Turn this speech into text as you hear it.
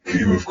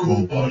Cave of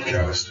Cool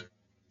podcast,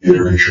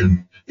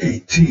 iteration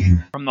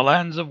 18. From the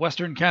lands of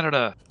Western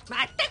Canada.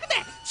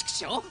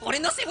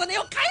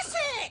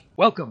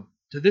 Welcome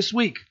to This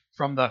Week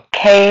from the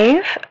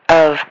Cave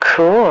of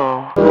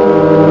Cool.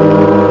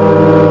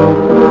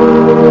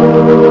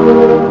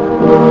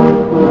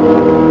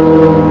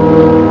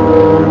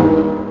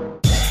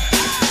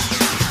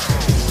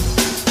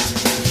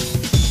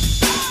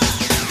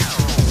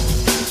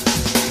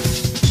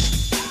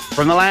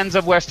 From the lands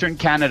of Western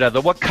Canada,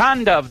 the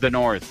Wakanda of the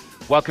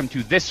North, welcome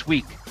to This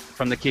Week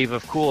from the Cave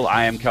of Cool.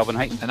 I am Kelvin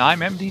Heighton. And I'm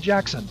MD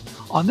Jackson.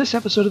 On this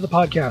episode of the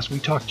podcast, we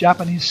talk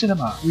Japanese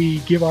cinema. We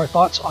give our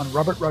thoughts on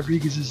Robert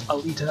Rodriguez's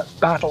Alita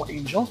Battle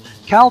Angel.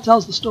 Cal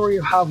tells the story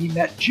of how he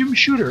met Jim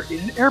Shooter in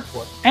an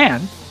airport.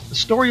 And the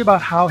story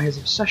about how his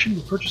obsession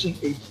with purchasing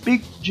a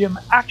Big Jim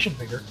action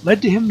figure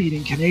led to him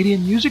meeting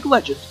Canadian music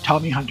legend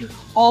Tommy Hunter.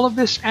 All of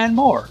this and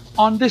more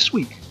on This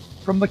Week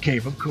from the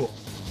Cave of Cool.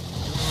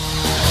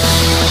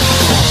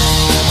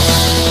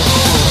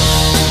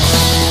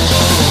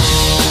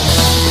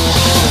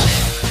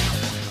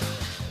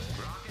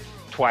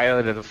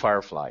 Twilight of the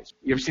Fireflies.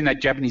 You ever seen that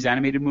Japanese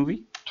animated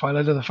movie?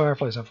 Twilight of the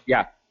Fireflies.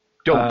 Yeah.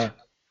 Don't.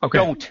 Okay.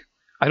 Don't.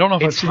 I don't know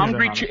if It's I've seen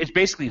hungry. it or not. It's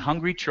basically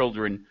hungry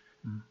children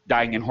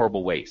dying in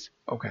horrible ways.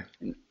 Okay.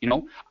 You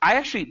know,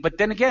 but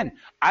then again,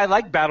 I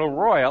like Battle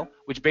Royale,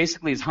 which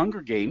basically is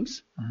Hunger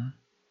Games,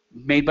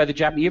 made by the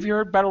Japanese. Have you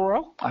heard Battle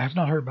Royale? I have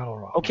not heard Battle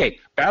Royale. Okay,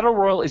 Battle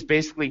Royale is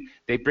basically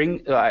they bring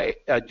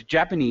the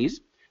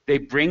Japanese. They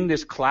bring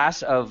this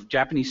class of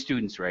Japanese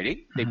students,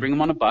 right? They bring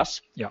them on a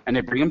bus, Yeah. and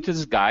they bring them to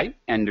this guy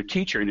and their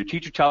teacher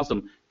tells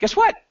them, guess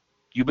what?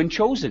 You've been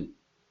chosen.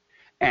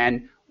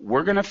 And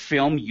we're going to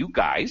film you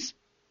guys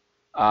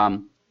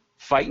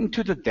fighting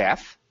to the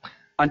death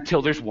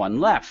until there's one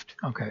left.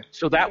 Okay.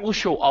 So that will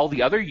show all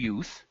the other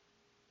youth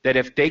that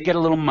if they get a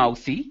little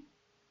mouthy,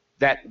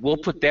 that we'll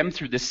put them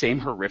through the same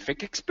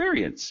horrific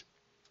experience.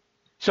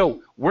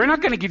 So we're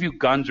not going to give you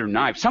guns or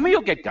knives. Some of you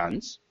will get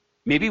guns.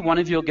 Maybe one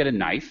of you will get a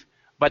knife.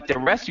 But the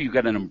rest of you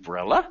get an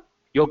umbrella.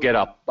 You'll get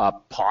a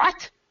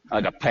pot,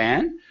 like a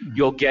pan.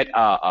 You'll get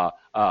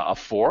a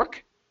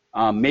fork.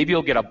 Maybe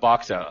you'll get a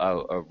box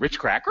of Ritz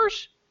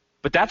crackers.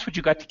 But that's what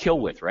you got to kill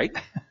with, right?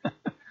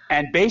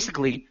 And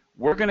basically,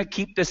 we're going to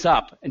keep this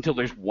up until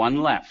there's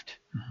one left,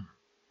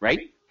 right?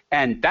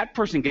 And that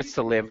person gets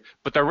to live,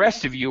 but the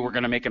rest of you we're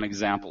going to make an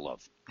example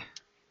of.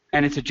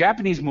 And it's a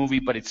Japanese movie,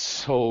 but it's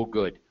so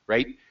good,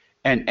 right?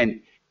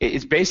 And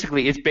it's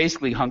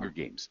basically Hunger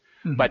Games,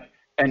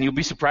 And you'll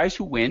be surprised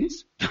who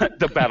wins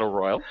the Battle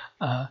Royal.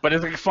 But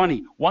it's like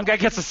funny. One guy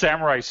gets a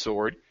samurai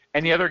sword,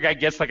 and the other guy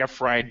gets like a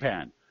frying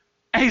pan.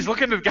 And he's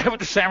looking at the guy with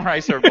the samurai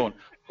sword going,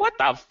 what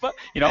the fuck?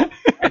 You know?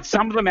 And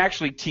some of them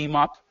actually team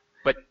up,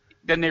 but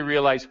then they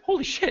realize,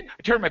 holy shit,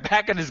 I turned my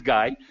back on this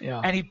guy,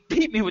 and he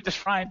beat me with this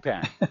frying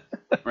pan.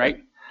 Right?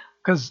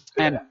 Because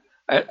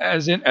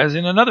as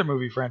in another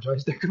movie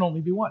franchise, there can only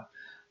be one.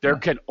 There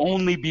can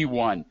only be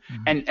one.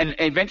 And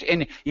eventually,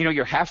 and you know,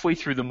 you're halfway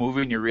through the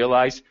movie and you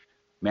realize,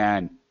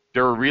 man,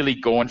 they're really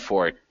going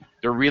for it.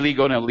 They're really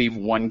going to leave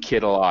one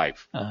kid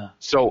alive.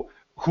 So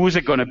who's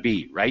it going to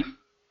be, right?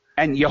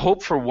 And you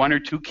hope for one or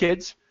two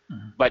kids,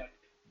 but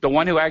the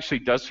one who actually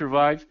does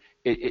survive,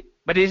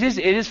 but it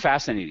is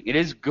fascinating. It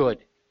is good,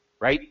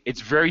 right? It's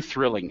very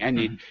thrilling,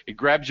 and it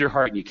grabs your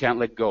heart and you can't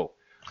let go.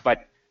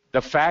 But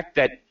the fact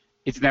that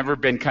it's never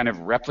been kind of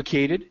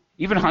replicated,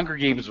 even Hunger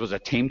Games was a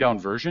tamed-down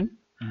version.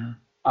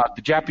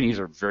 The Japanese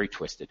are very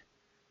twisted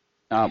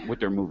with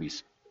their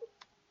movies.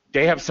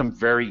 They have some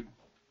very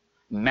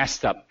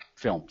messed up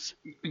films.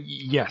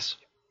 Yes.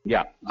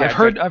 Yeah. I've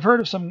heard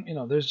of some,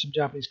 there's some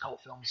Japanese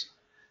cult films.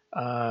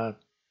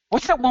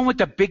 What's that one with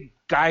the big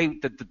guy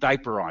with the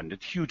diaper on, the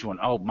huge one?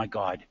 Oh my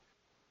God.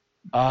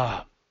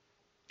 I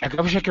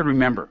wish I could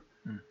remember.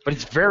 But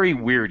it's very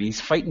weird.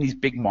 He's fighting these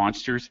big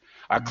monsters.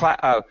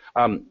 The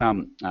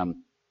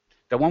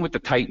one with the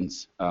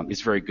Titans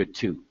is very good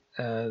too.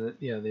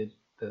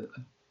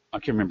 I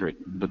can't remember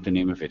what the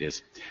name of it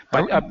is.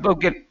 But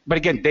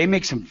again, they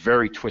make some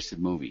very twisted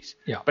movies.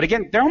 Yeah. But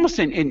again, they're almost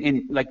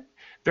in like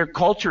their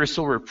culture is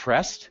so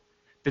repressed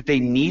that they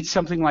need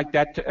something like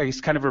that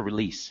as kind of a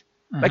release.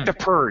 Like The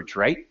Purge,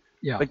 right?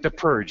 Yeah. Like The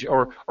Purge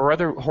or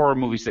other horror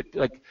movies that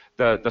like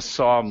the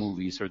Saw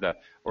movies or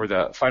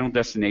the Final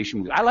Destination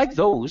movies. I like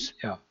those.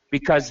 Yeah.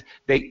 Because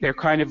they're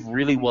kind of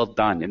really well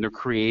done and they're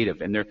creative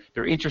and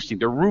they're interesting.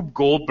 They're Rube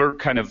Goldberg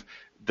kind of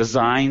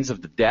designs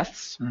of the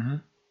deaths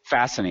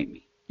fascinate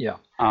me. Yeah.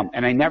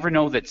 And I never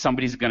know that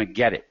somebody's going to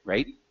get it,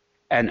 right?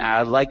 And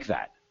I like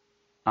that.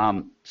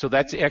 So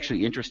that's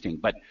actually interesting.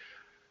 But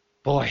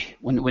boy,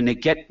 when they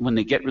get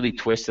really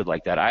twisted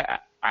like that,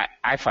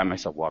 I find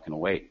myself walking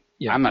away.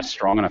 Yeah. I'm not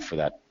strong enough for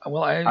that.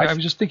 Well, I was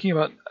just thinking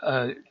about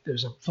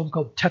there's a film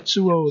called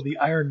Tetsuo the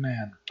Iron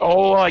Man.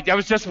 Oh, I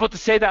was just about to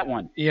say that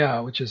one.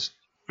 Yeah, which is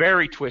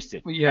very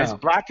twisted. Yeah. It's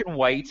black and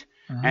white,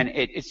 and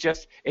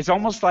it's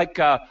almost like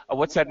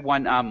what's that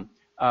one?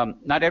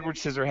 Not Edward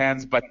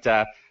Scissorhands, but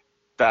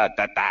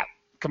that.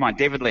 Come on,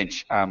 David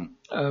Lynch.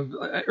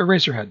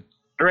 Eraserhead.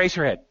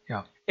 Eraserhead.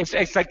 Yeah.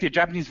 It's like the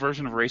Japanese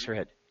version of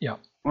Eraserhead. Yeah.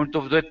 With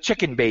the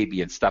chicken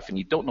baby and stuff, and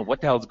you don't know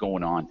what the hell's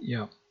going on.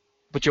 Yeah.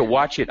 But you'll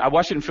watch it. I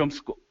watched it in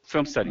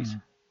film studies.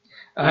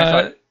 And I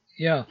thought,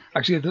 Yeah.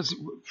 Actually, this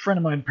friend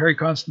of mine, Perry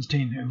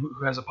Constantine,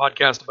 who has a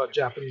podcast about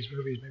Japanese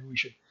movies, maybe we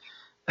should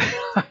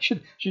I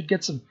should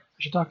get some. I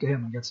should talk to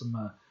him and get some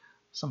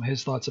of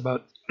his thoughts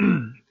about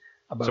some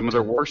of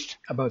their worst.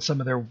 About some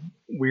of their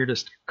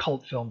weirdest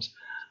cult films.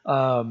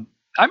 I'm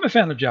a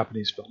fan of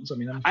Japanese films. I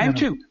mean, I am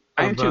too.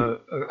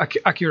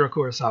 Akira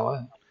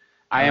Kurosawa.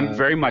 I am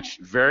very much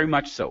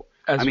so.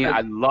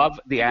 I love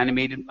the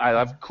animated. I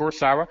love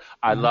Kurosawa.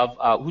 I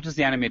love who does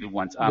the animated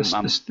ones?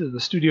 The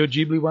Studio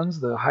Ghibli ones.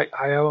 The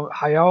Hayao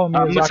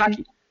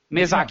Miyazaki.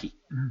 Miyazaki.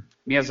 Yeah.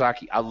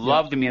 Miyazaki. I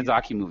love the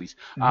Miyazaki movies.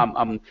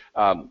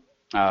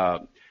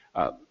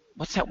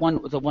 What's that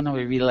one? The one that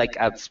we really like.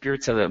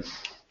 Spirits of the.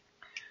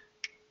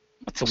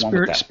 What's the one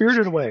with that?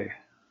 Spirited Away.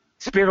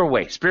 Spirited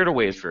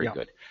Away is very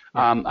good.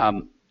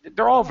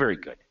 They're all very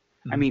good.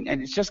 I mean,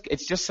 and it's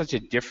just such a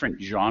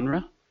different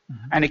genre.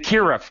 And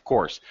Akira, of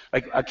course.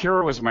 Like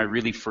Akira was my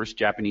really first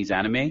Japanese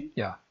anime.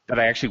 Yeah. That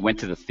I actually went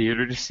to the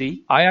theater to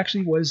see. I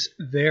actually was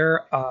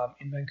there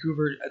in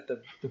Vancouver at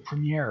the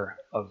premiere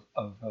of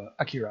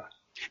Akira.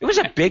 It was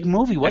a big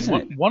movie,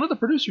 wasn't it? One of the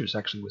producers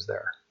actually was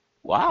there.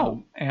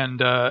 Wow.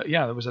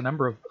 There was a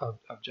number of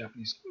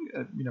Japanese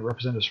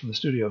representatives from the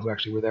studio who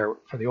actually were there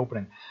for the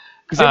opening.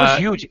 Because it was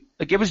huge.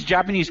 Like, it was a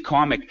Japanese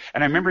comic.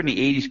 And I remember in the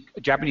 80s,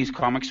 Japanese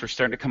comics were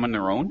starting to come on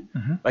their own.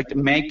 Like,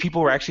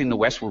 people were actually in the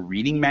West were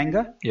reading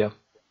manga. Yeah.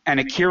 And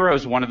Akira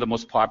was one of the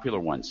most popular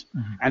ones.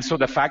 And so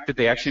the fact that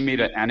they actually made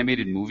an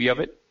animated movie of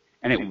it,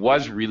 and it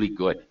was really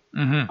good.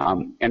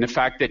 And the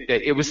fact that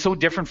it was so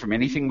different from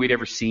anything we'd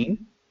ever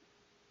seen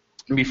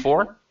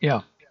before.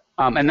 Yeah.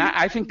 And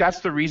I think that's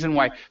the reason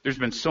why there's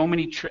been so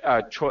many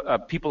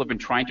people have been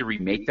trying to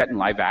remake that in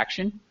live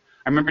action.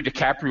 I remember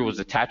DiCaprio was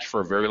attached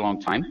for a very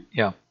long time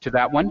to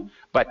that one,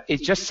 but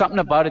it's just something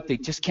about it they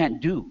just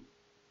can't do.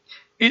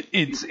 It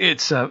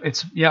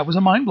was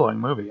a mind-blowing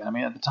movie. I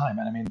mean, at the time,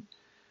 and I mean,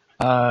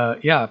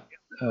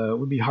 it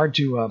would be hard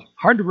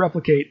to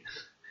replicate.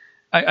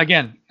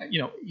 Again,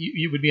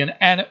 you would be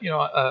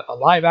a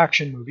live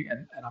action movie,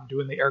 and I'm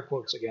doing the air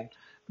quotes again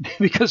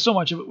because so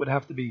much of it would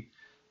have to be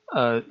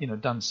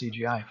done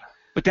CGI.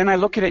 But then I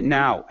look at it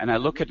now, and I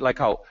look at like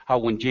how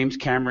when James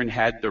Cameron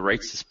had the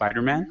rights to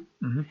Spider-Man,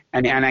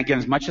 and again,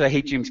 as much as I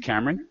hate James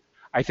Cameron,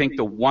 I think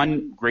the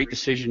one great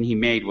decision he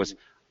made was,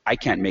 I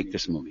can't make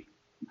this movie.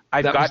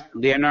 I've got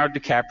Leonardo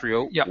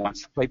DiCaprio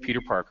wants to play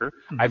Peter Parker.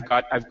 I've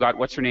got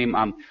what's her name,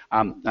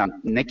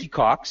 Nikki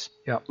Cox,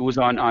 who was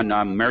on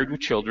Married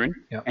with Children,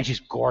 and she's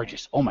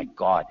gorgeous. Oh my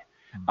God,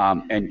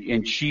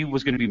 and she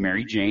was going to be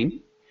Mary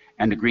Jane,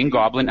 and the Green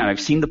Goblin, and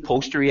I've seen the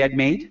poster he had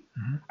made.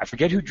 I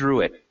forget who drew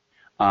it.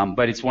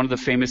 But it's one of the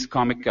famous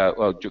comic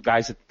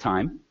guys at the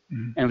time,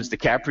 and it was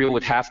DiCaprio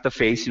with half the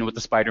face, with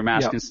the spider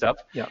mask and stuff.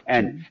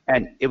 And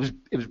it was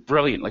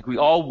brilliant. Like, we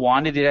all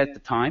wanted it at the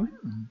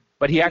time,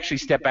 but he actually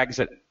stepped back and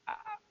said,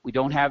 "We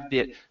don't have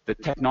the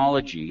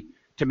technology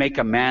to make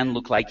a man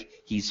look like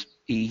he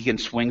can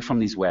swing from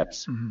these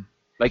webs,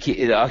 like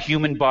a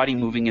human body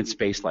moving in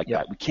space like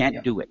that. We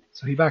can't do it."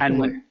 So he backed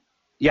away.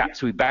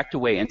 So he backed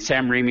away, and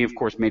Sam Raimi, of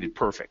course, made it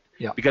perfect.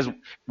 Because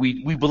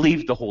we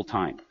believed the whole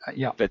time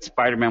that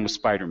Spider-Man was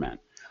Spider-Man.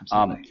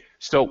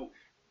 So,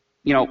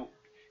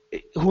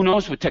 who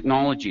knows with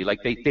technology? Like,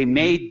 they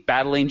made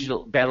Battle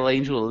Angel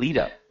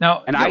Alita.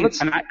 Now, and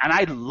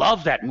I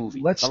love that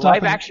movie. Let's the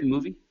live action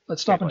movie.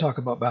 Let's stop and talk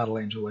about Battle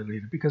Angel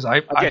Alita, because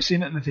I've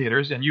seen it in the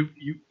theaters, and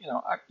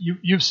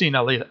you've seen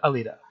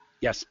Alita.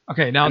 Yes.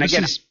 Okay. Now this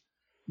is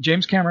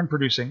James Cameron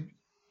producing.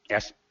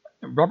 Yes.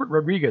 Robert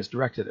Rodriguez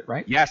directed it,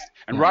 right? Yes,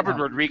 and Robert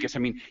Rodriguez, I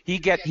mean, he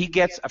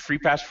gets a free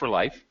pass for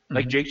life,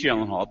 like Jake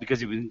Gyllenhaal, because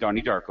he was in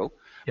Donnie Darko,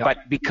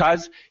 but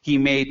because he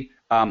made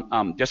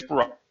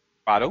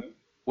Desperado,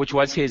 which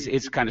was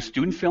his kind of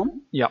student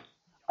film.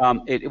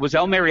 It was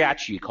El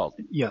Mariachi, he called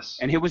it. Yes.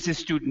 And it was his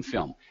student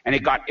film, and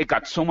it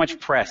got so much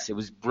press. It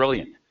was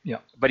brilliant.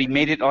 But he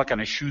made it like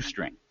on a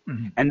shoestring.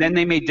 And then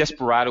they made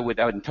Desperado with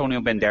Antonio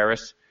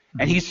Banderas,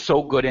 and he's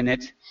so good in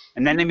it.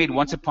 And then they made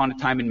Once Upon a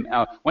Time in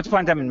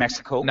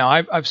Mexico. Now,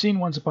 I've seen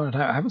Once Upon a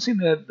Time. I haven't seen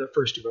the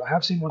first two, but I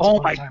have seen Once Upon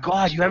a Time. Oh my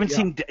God, you haven't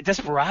seen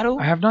Desperado?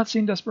 I have not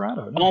seen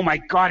Desperado. No. Oh my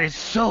God, it's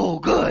so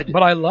good.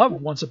 But I love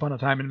Once Upon a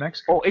Time in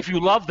Mexico. Oh, if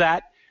you love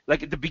that,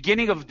 like at the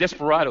beginning of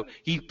Desperado,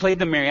 he played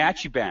the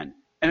mariachi band,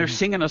 and they're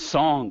singing a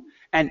song,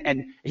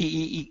 and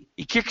he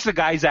kicks the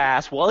guy's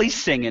ass while he's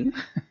singing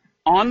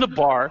on the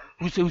bar,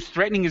 who's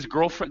threatening his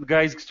girlfriend. The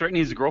guy's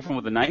threatening his girlfriend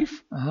with a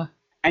knife,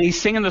 and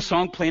he's singing the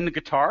song, playing the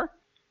guitar.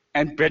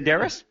 And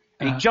Banderas,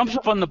 and he jumps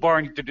up on the bar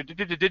and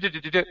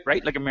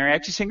right, like a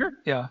mariachi singer.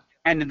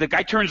 And the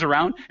guy turns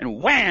around and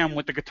wham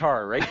with the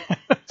guitar, right,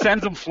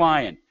 sends him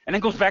flying, and then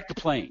goes back to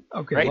playing.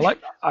 Okay, right? well,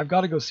 I've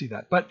got to go see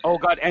that. But oh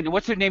God, and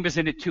what's her name is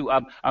in it too?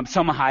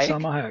 Salma Hayek.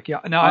 Salma Hayek, yeah.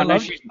 Now I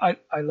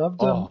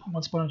loved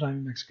Once Upon a Time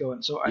in Mexico,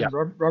 and so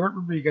Robert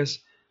Rodriguez.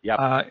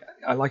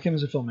 I like him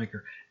as a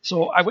filmmaker.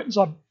 So I went and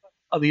saw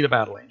Alita: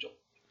 Battle Angel.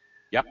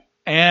 Yep.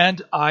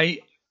 And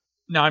I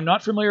Now, I'm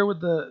not familiar with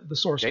the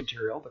source Okay.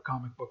 material, the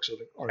comic books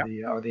or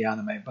Yeah. the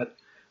anime, but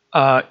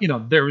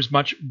there was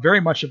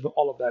very much of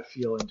all of that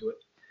feel into it.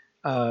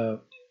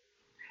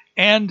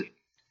 And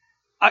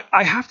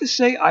I have to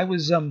say, I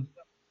went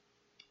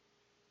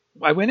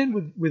in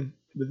with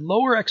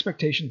lower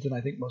expectations than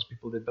I think most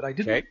people did, but I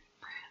Okay.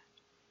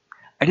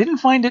 didn't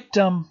find it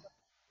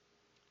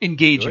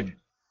engaging. Good.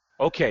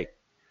 Okay.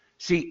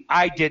 See,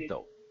 I did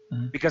though,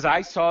 Mhm. because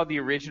I saw the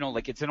original.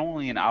 Like, it's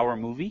only an hour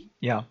movie,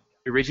 Yeah,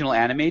 the original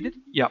animated,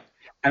 yeah,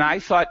 and I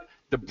thought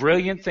the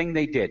brilliant thing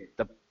they did,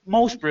 the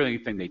most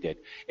brilliant thing they did,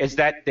 is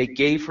that they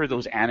gave her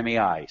those anime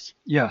eyes,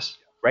 yes,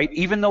 right?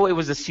 Even though it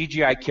was a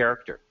CGI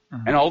character,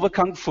 Mhm. and all the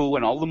kung fu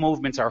and all the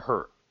movements are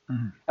her.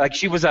 Mhm. Like,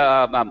 she was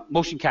a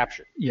motion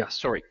capture. yes,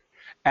 Sorry.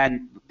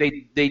 And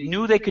they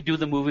knew they could do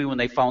the movie when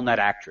they found that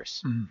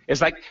actress. Mhm.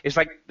 It's like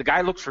the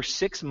guy looked for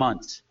 6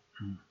 months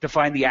to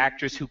find the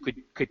actress who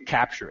could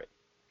capture it.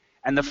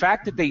 And the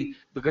fact that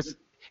because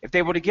if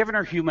they would have given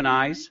her human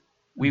eyes,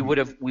 we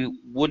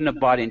wouldn't have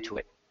bought into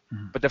it.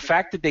 But the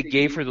fact that they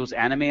gave her those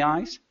anime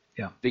eyes,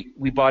 yeah,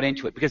 we bought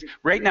into it. Because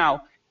right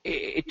now,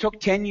 it took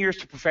 10 years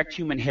to perfect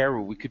human hair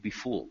where we could be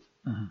fooled.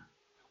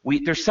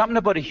 There's something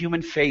about a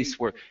human face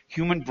where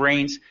human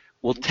brains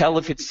will tell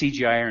if it's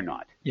CGI or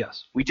not.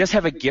 yes, We just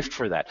have a gift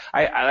for that.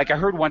 I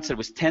heard once that it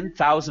was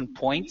 10,000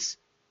 points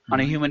on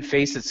a human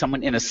face that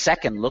someone in a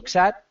second looks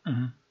at,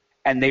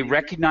 and they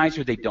recognize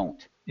or they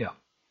don't. yeah.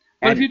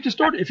 But And if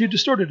you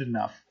distort it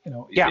enough,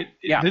 Yeah,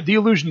 yeah. the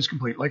illusion is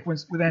complete. Like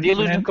with Andy,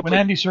 illusion when complete.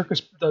 Andy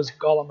Serkis does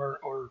Gollum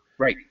or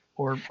right.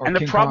 or And the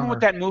King problem Kong with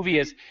that movie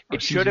is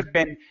it should have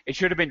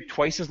been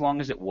twice as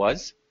long as it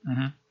was,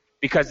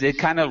 because they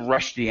kind of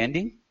rushed the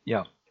ending.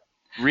 yeah.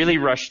 Really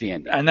rushed the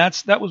ending. And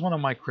that was one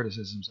of my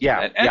criticisms. Yeah,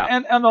 and,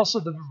 yeah. and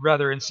also the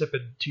rather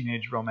insipid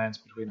teenage romance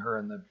between her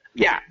and the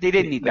Yeah, they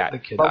didn't need that. the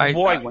kid. But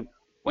boy,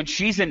 when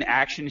she's in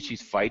action and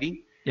she's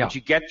fighting, Yeah. and she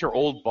gets her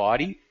old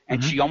body,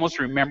 and she almost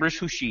remembers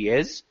who she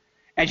is,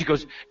 and she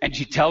goes and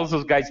she tells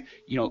those guys,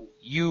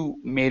 you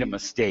made a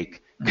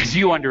mistake because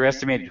you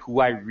underestimated who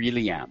I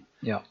really am.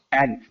 yeah,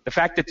 And the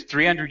fact that it's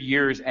 300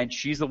 years and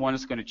she's the one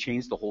that's going to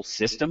change the whole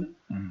system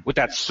with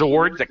that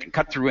sword that can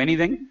cut through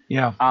anything.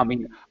 yeah, I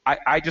mean,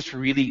 I just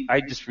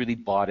really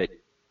bought it,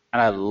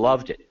 and I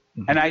loved it.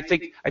 And I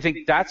think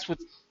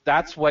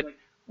that's what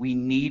we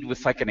need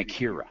with like an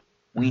Akira.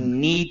 We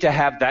need to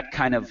have that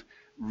kind of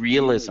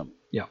realism.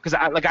 Yeah. Because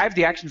I have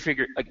the action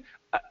figure. Like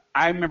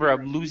I remember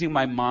I'm losing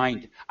my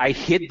mind. I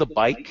hid the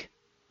bike.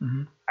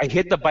 I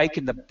hid the bike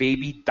in the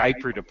baby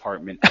diaper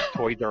department at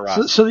Toys R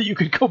Us. so that you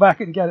could go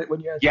back and get it when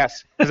you had.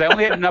 Yes, because I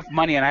only had enough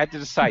money, and I had to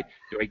decide: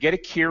 do I get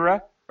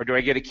Akira or do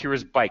I get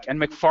Akira's bike? And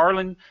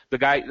McFarlane, the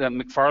guy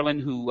McFarlane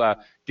who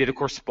did, of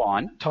course,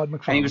 Spawn. Todd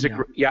McFarlane. And he was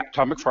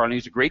Todd McFarlane. He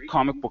was a great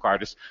comic book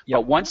artist. Yeah.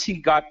 But once he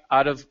got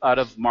out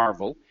of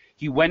Marvel,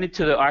 he went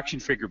into the action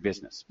figure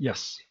business,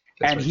 Yes.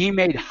 and he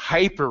made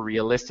hyper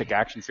realistic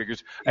action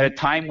figures at a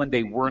time when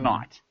they were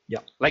not. Yeah.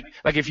 Like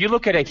if you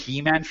look at a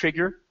He-Man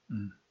figure,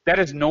 that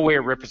is no way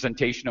a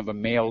representation of a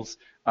male's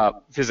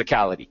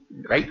physicality,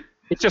 right?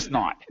 It's just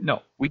not.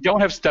 No. We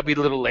don't have stubby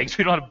little legs.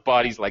 We don't have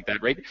bodies like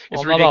that, right? It's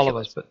Well, ridiculous. not all of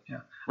us, but yeah.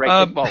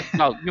 Right? Well,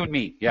 no, you and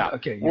me, yeah.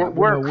 Okay. Yeah.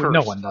 We're cursed.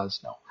 No one does.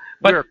 No.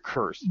 We're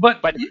cursed.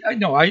 But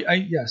no,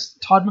 yes,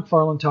 Todd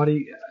McFarlane,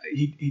 Toddy,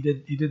 he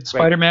did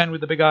Spider-Man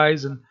with the big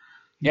eyes, and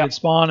he did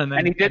Spawn, and then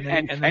and he did,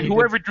 and and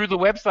whoever drew the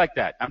webs like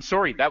that, I'm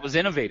sorry, that was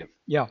innovative.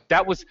 Yeah.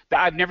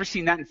 I've never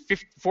seen that in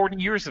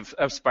 40 years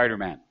of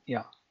Spider-Man.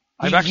 Yeah.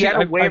 He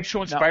had a way of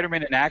showing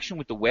Spider-Man in action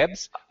with the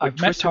webs. I've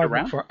met Todd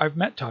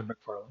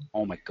McFarlane.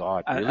 Oh my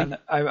God, really? And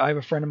I have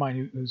a friend of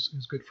mine who's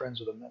good friends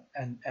with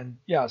him, and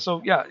yeah,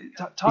 so yeah,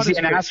 Todd is he is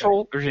an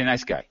asshole or is he a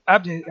nice guy?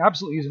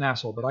 Absolutely, he's an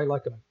asshole, but I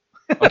like him.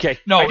 Okay,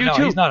 No, I do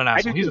too. he's not an I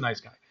asshole. do He's too. a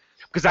nice guy.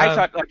 Because I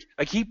thought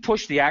like he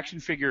pushed the action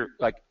figure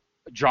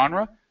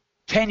genre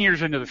 10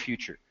 years into the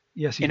future.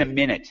 Yes, he in did. a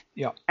minute.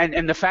 Yeah.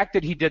 And the fact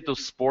that he did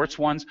those sports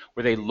ones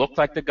where they look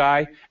like the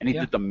guy, and he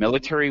did the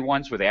military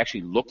ones where they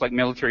actually look like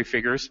military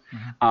figures.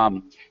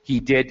 He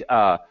did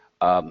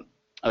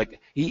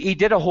he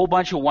did a whole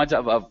bunch of ones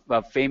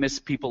of famous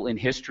people in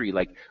history,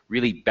 like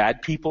really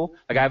bad people.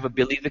 Like I have a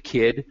Billy the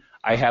Kid.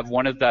 I have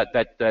one of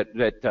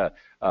that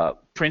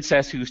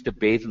princess who used to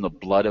bathe in the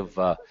blood of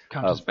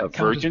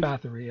virgins.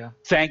 Bathory, yeah.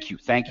 Thank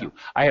you.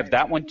 I have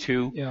that one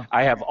too. Yeah.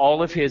 I have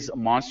all of his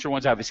monster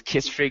ones. I have his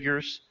Kiss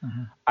figures.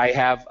 I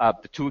have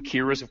the two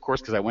Akiras, of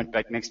course, because I went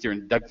back next year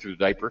and dug through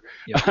the diaper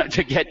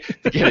to get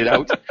it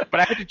out. But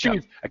I had to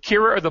choose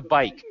Akira or the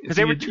bike because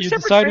they were two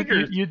separate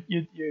figures. You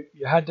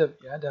had to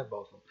have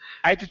both of them.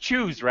 I had to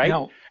choose, right?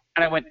 No.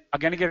 And I went, I'm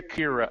gonna get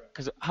Akira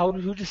because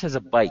who just has a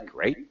bike,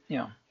 right?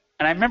 Yeah.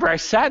 And I remember I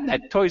sat in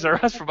that Toys R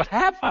Us for about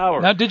half hour.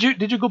 Now, did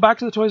you go back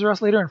to the Toys R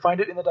Us later and find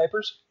it in the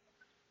diapers?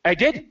 I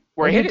did.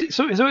 Where I hid it.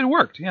 So it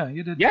worked. Yeah,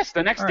 you did. Yes,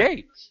 the next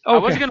day. I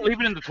wasn't going to leave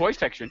it in the toy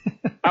section.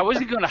 I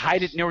wasn't going to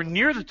hide it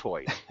near the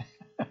toys.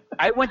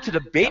 I went to the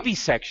baby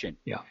section.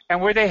 Yeah.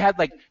 And where they had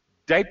like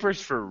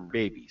diapers for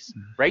babies,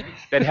 right?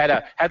 That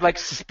had like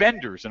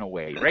suspenders in a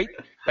way, right?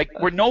 Like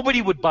where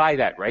nobody would buy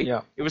that, right?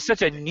 Yeah. It was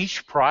such a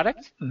niche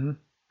product. Mm-hmm.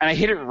 and I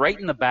hit it right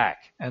in the back.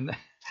 And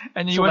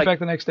you went back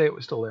the next day, it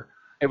was still there.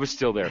 It was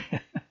still there.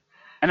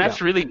 And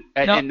that's really,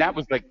 and that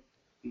was like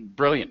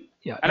brilliant.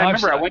 Yeah. And I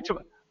remember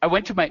I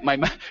went to my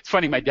it's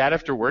funny, my dad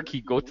after work,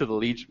 he'd go to the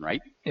Legion,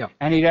 right? Yeah.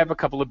 And he'd have a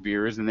couple of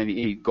beers and then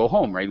he'd go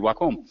home, right? He'd walk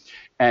home.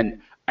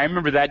 And I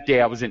remember that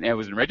day I was in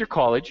Red Deer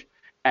College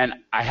and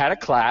I had a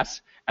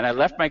class and I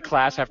left my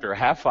class after a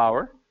half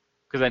hour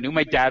because I knew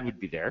my dad would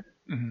be there.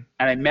 Mm-hmm.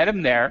 And I met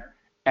him there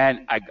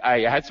and I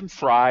had some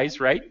fries,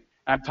 right? And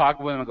I'm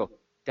talking with him. I go,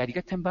 Dad, you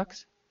got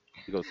 $10?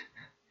 He goes,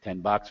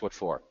 $10, what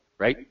for?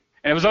 Right?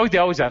 And they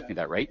always ask me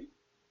that, right?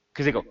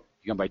 Because they go,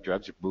 you gonna buy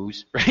drugs or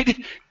booze, right?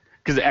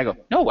 Because I go,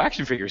 no,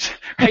 action figures,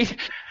 right?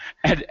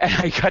 And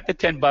I got the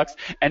 $10,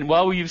 and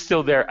while we were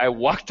still there, I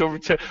walked over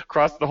to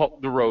across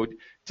the road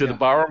to the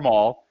Bauer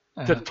Mall,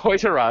 to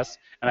Toys R Us,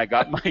 and I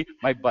got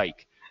my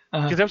bike.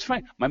 Because that was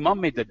fine. My mom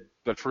made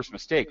the first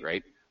mistake,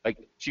 right? Like,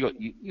 she goes,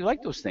 you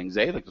like those things,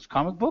 eh? Like those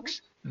comic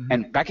books? Mm-hmm.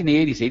 And back in the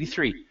 80s,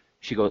 83,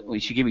 she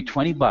gave me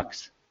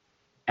 $20.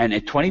 And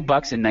at $20 in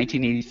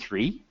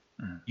 1983,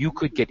 you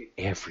could get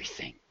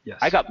everything. Yes.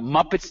 I got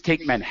Muppets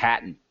Take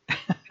Manhattan.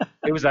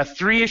 It was a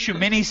 3-issue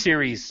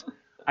miniseries.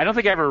 I don't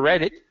think I ever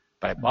read it,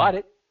 but I bought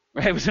it.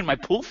 Right? It was in my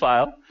pool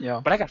file.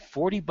 Yeah. But I got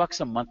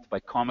 $40 a month to buy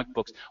comic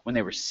books when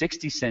they were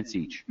 60 cents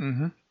each.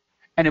 Mm-hmm.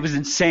 And it was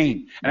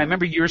insane. And I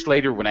remember years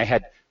later when I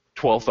had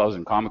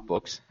 12,000 comic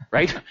books,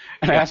 right?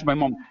 And I asked my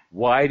mom,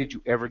 why did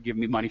you ever give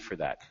me money for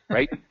that,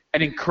 right?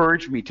 And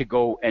encouraged me to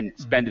go and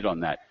spend it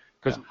on that.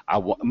 Because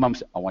Mom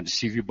said, I wanted to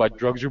see if you bought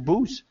drugs or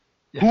booze.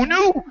 Yeah. Who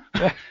knew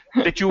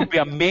that you would be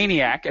a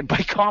maniac and buy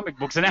comic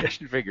books and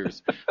action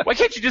figures? Why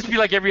can't you just be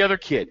like every other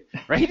kid,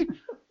 right?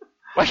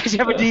 Why can't you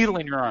have a needle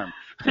in your arm?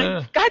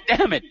 God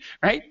damn it,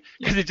 right?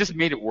 Because it just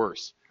made it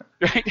worse,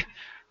 right?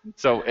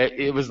 So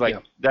it was like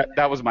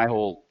that was my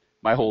whole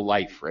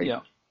life, right? Yeah.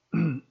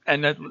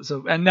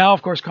 And now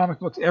of course comic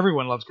books.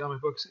 Everyone loves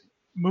comic books.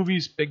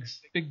 Movies,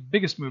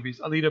 biggest movies.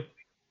 Alita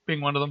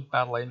being one of them.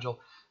 Battle Angel.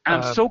 And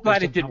I'm so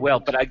glad it did well,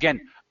 but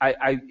again,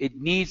 it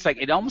needs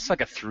almost like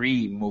a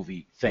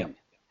 3-movie thing.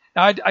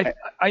 Now,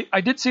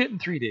 I did see it in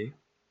 3D,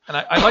 and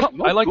I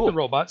liked the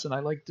robots, and I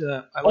liked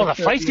the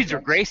fight scenes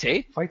are great,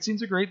 eh? Fight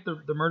scenes are great.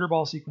 The murder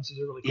ball sequences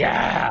are really cool.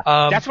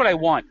 Yeah, that's what I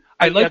want.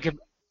 I like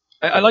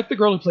the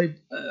girl who played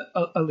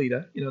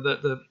Alita. You know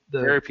the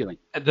very appealing.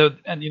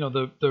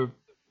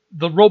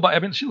 The robot. I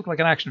mean, she looked like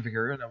an action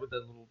figure, with the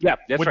little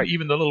that's right.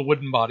 Even the little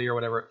wooden body or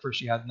whatever at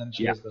first she had, and then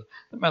she has the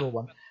metal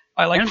one.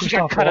 I like she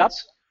got cut up.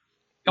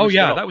 Oh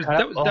yeah, that was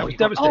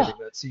devastating.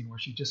 That scene where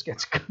she just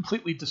gets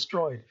completely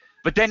destroyed.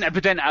 But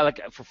then I like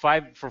for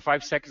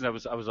 5 seconds I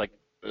was like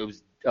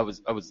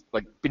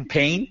like in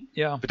pain.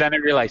 Yeah. But then I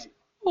realized,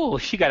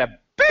 she got a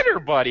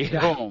better body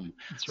at home.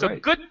 That's so right.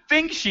 Good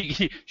thing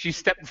she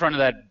stepped in front of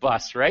that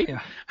bus, right?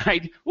 Yeah.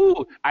 Right.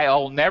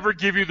 I'll never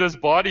give you this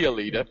body,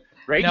 Alita.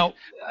 Right. Now,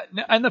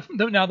 and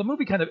the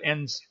movie kind of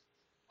ends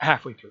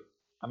halfway through.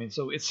 I mean,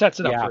 so it sets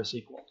it up for a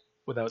sequel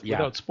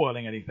without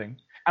spoiling anything.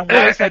 And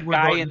why is that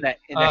guy in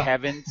the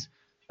heavens?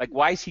 Like,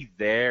 why is he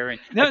there? And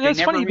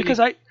that's funny because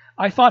I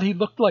thought he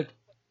looked like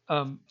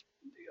James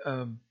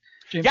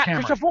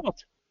Cameron. Christoph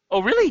Waltz.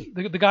 Oh, really?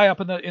 The guy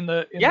up in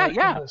the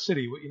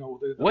city. The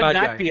wouldn't bad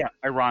that guy. be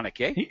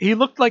ironic, eh? He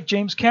looked like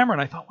James Cameron.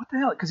 I thought, what the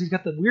hell? Because he's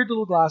got the weird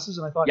little glasses,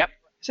 and I thought,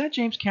 is that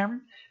James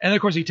Cameron? And then,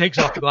 of course, he takes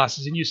off the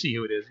glasses, and you see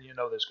who it is, and you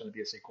know there's going to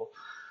be a sequel.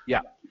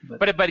 Yeah,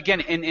 but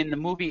again, in the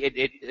movie,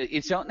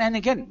 it's and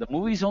again, the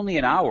movie's only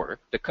an hour,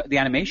 the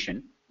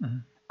animation. Mm-hmm.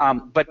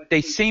 But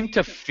they seem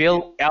to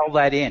fill all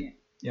that in.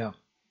 Yeah.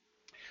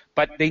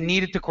 But they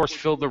needed to, of course,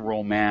 fill the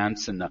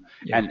romance and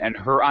and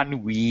her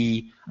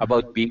ennui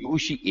about being who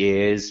she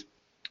is.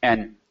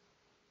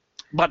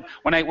 But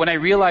when I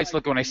realized,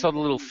 when I saw the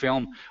little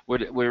film,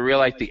 where I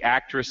realized the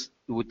actress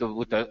with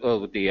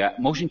the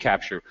motion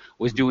capture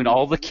was doing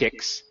all the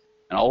kicks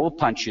and all the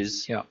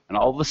punches and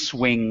all the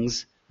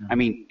swings. Mm-hmm. I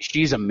mean,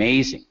 she's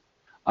amazing.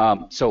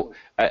 So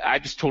I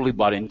just totally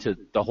bought into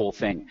the whole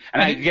thing.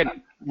 And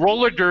again,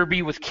 roller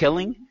derby with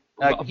killing.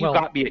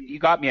 You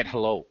got me at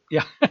hello.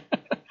 Yeah,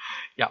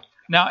 yeah.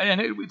 Now, and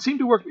it seemed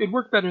to work. It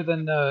worked better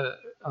than that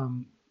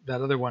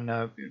other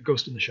one,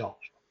 Ghost in the Shell.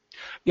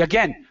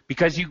 Again,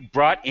 because you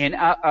brought in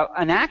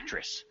an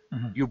actress.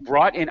 Mm-hmm. You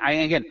brought in.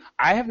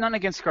 I have none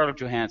against Scarlett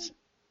Johansson.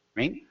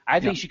 Right? I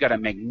think she got a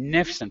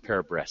magnificent pair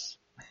of breasts,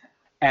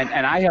 and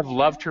I have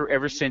loved her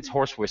ever since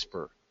Horse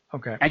Whisperer.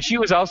 Okay. And she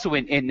was also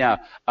in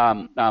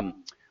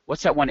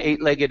what's that one?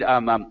 Eight-Legged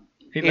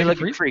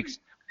Freaks.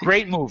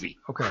 Great movie.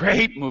 Okay.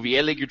 Great movie.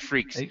 Eight-Legged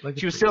Freaks.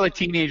 She was still a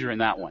teenager in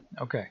that one.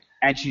 Okay.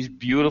 And she's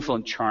beautiful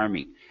and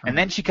charming. Uh-huh. And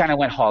then she kind of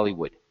went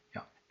Hollywood.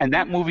 Yeah. And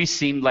that movie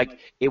seemed like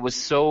it was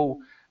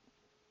so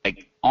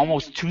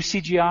almost too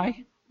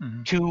CGI,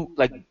 too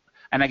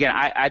And again,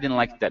 I didn't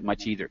like it that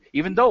much either.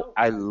 Even though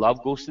I love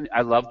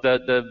I love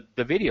the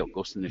video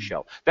Ghost in the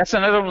Shell. That's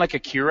another one like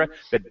Akira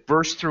that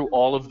burst through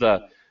all of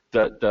the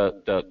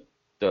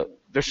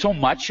there's so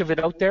much of it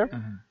out there,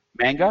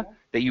 manga,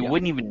 that you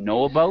wouldn't even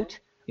know about.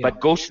 Yeah. But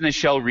Ghost in the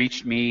Shell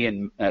reached me,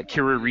 and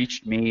Akira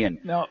reached me, and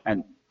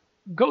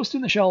Ghost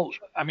in the Shell,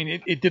 I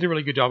mean, it did a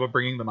really good job of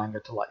bringing the manga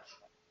to life.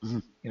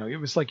 Mm-hmm. It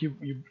was like you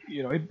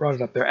it brought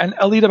it up there, and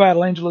Alita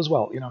Battle Angel as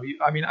well.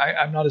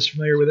 I'm not as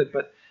familiar with it,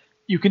 but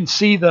you can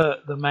see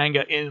the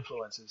manga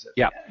influences it.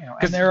 Yeah,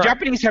 because the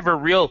Japanese have a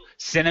real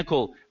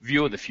cynical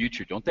view of the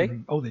future, don't they?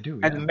 Mm-hmm. Oh, they do.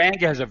 And the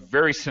manga has a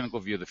very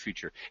cynical view of the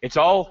future. It's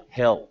all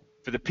hell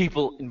for the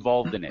people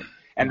involved in it,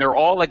 and they're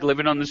all like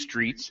living on the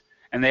streets,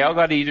 and they all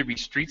got to either be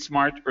street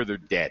smart or they're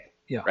dead.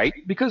 Yeah. Right.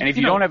 Because if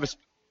you don't have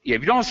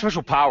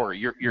special power,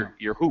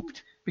 you're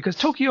hooped. Because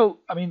Tokyo,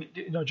 I mean,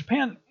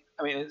 Japan.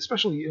 I mean,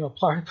 especially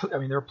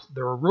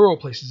there are rural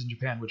places in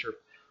Japan which are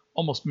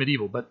almost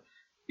medieval, but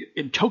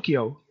in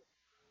Tokyo,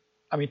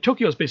 I mean,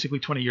 Tokyo is basically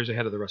 20 years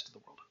ahead of the rest of the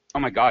world. Oh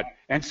my God!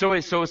 And so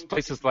is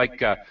places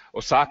like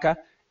Osaka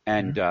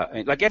and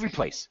like every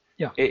place.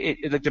 Yeah.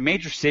 Like the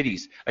major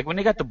cities, like when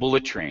they got the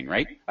bullet train,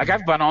 right? Like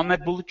I've been on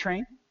that bullet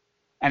train,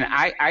 and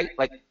I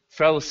like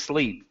fell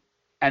asleep,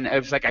 and it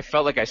was like I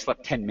felt like I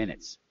slept 10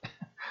 minutes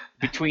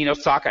between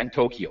Osaka and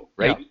Tokyo,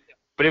 right? Yeah.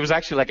 But it was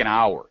actually like an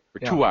hour or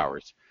 2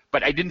 hours.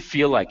 But I didn't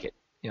feel like it.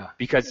 Yeah.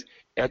 Because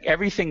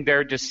everything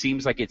there just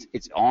seems like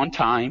it's on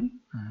time.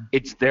 Mm-hmm.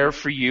 It's there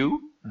for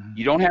you. Mm-hmm.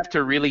 You don't have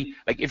to really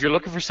if you're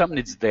looking for something,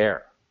 it's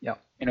there. Yeah.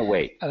 In a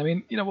way. And I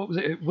mean, what was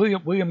it?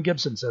 William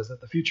Gibson says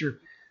that the future,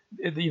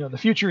 the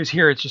future is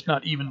here. It's just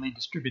not evenly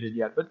distributed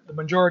yet. But the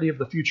majority of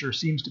the future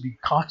seems to be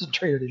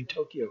concentrated in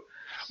Tokyo.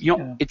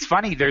 It's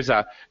funny. There's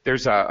a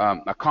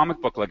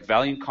comic book like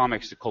Valiant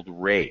Comics called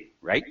Ray,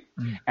 right?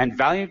 Mm. And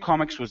Valiant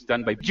Comics was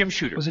done by Jim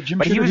Shooter. Was it Jim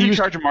But Shooter? He was in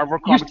charge of Marvel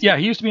Comics. He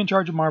used to be in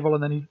charge of Marvel,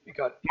 and then he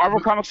got Marvel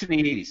Comics in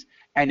the 80s,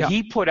 and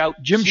he put out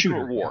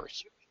Secret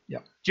Wars. Yeah.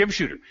 Jim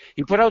Shooter.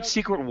 He put out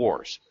Secret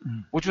Wars,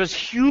 which was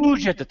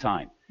huge at the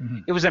time.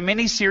 Mm-hmm. It was a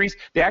mini series.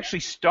 They actually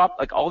stopped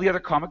like all the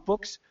other comic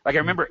books. Like I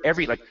remember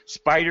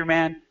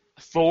Spider-Man,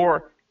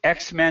 Thor,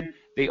 X-Men.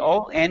 They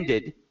all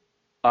ended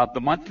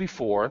the month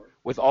before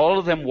with all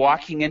of them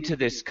walking into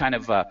this kind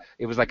of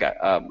it was like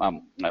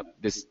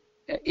this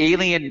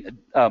alien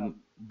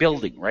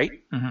building, right?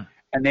 Mm-hmm.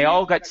 And they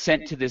all got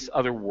sent to this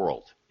other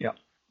world. Yeah.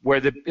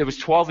 Where it was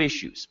 12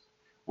 issues,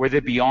 where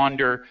the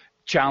Beyonder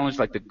challenged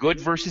like the good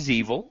versus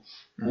evil.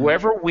 Mm-hmm.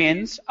 Whoever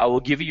wins, I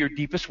will give you your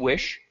deepest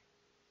wish,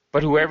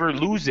 but whoever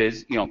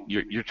loses,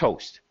 you're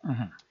toast.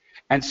 Mm-hmm.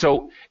 And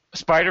so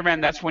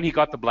Spider-Man, that's when he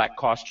got the black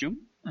costume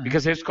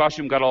because his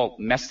costume got all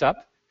messed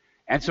up.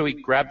 And so he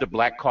grabbed a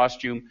black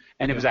costume,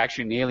 and it was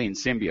actually an alien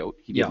symbiote.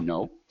 He didn't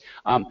know.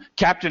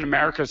 Captain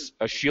America's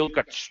shield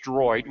got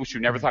destroyed, which you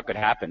never thought could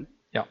happen.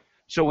 Yeah.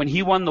 So when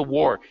he won the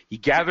war, he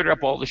gathered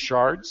up all the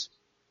shards,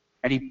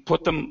 and he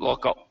put them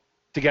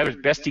together as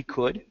best he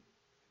could,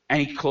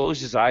 and he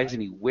closed his eyes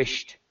and he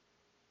wished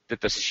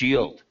that the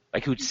shield,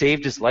 like who'd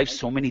saved his life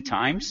so many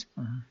times,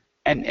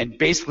 and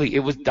basically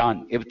it was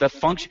done.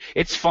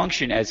 Its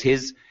function as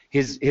his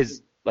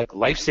like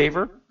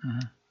lifesaver. Mm-hmm.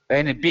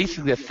 And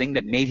basically the thing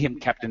that made him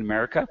Captain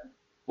America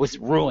was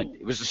ruined.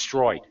 It was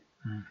destroyed.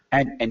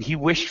 Mm. And he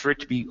wished for it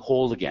to be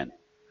whole again.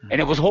 Mm.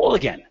 And it was whole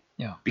again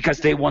because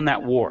they won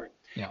that war.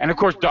 Yeah. And, of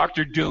course,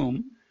 Dr.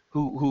 Doom,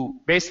 who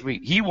basically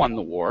he won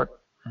the war,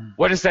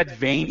 what does that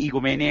vain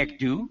egomaniac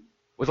do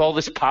with all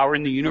this power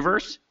in the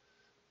universe?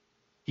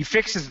 He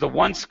fixes the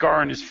one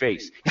scar on his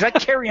face. He's like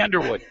Carrie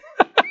Underwood.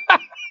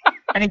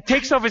 And he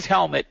takes off his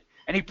helmet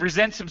and he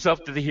presents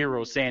himself to the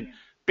heroes saying,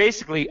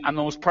 basically, I'm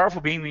the most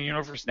powerful being in the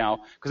universe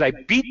now because I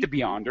beat the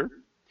Beyonder,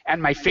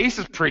 and my face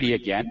is pretty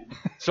again,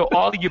 so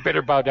all of you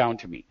better bow down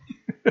to me.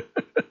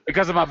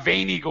 Because I'm a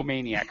vain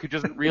egomaniac who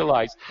doesn't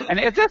realize. And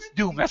that's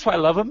Doom. That's why I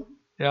love him.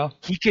 Yeah.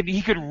 He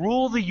could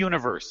rule the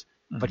universe,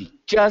 but he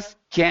just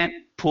can't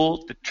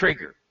pull the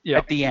trigger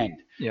at the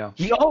end. Yeah.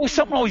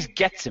 Something always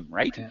gets him,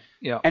 right?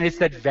 Yeah. And it's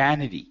that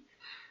vanity.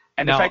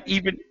 And in fact,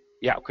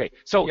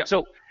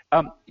 So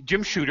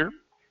Jim Shooter.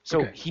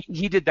 So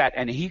he did that,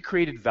 and he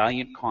created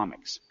Valiant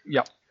Comics.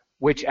 Yeah.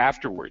 Which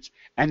afterwards,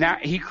 and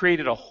that he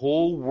created a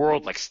whole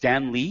world like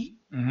Stan Lee,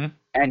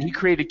 and he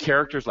created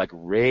characters like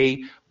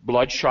Ray,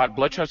 Bloodshot.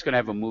 Bloodshot's going to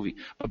have a movie,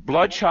 but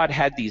Bloodshot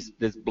had this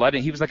blood,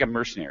 and he was like a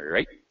mercenary,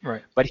 right?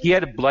 Right. But he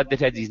had a blood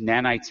that had these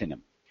nanites in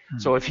him.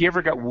 So if he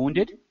ever got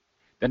wounded,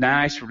 the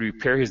nanites would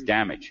repair his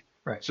damage.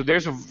 Right. So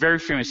there's a very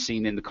famous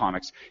scene in the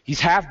comics. He's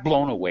half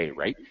blown away,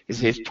 right?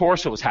 His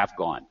torso is half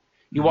gone.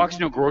 He walks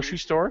into a grocery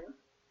store.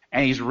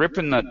 And he's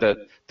ripping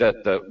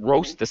the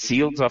roast, the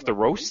seals off the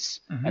roasts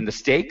and the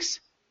steaks,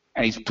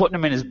 and he's putting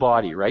them in his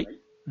body, right?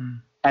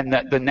 And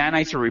the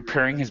nanites are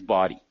repairing his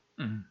body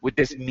with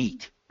this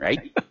meat,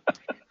 right?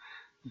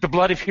 The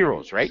blood of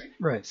heroes, right?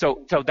 Right.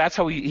 So that's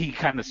how he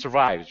kind of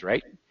survives,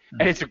 right?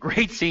 And it's a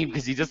great scene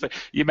because he just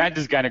you imagine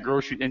this guy in a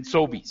grocery in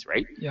Sobeys,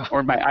 right? Yeah.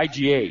 Or in my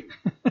IGA,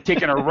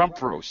 taking a rump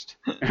roast,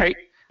 right?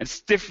 And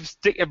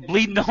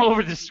bleeding all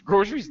over this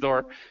grocery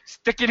store,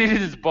 sticking it in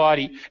his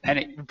body, and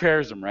it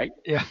repairs him, right?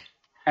 Yeah.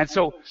 And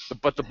so,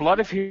 but the blood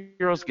of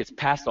heroes gets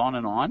passed on,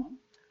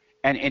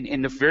 and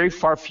in the very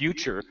far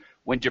future,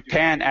 when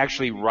Japan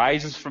actually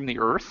rises from the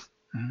earth,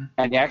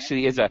 and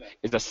actually is a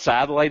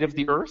satellite of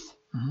the earth,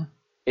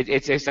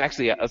 it's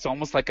actually it's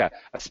almost like a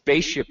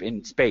spaceship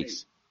in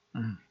space,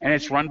 and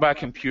it's run by a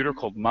computer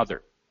called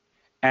Mother,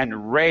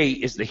 and Ray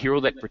is the hero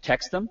that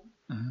protects them.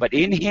 But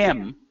in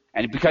him,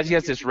 and because he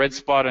has this red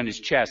spot on his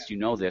chest, you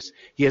know this,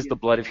 he has the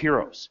blood of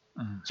heroes.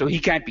 So he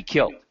can't be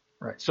killed.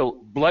 Right. So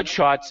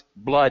Bloodshot's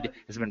blood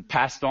has been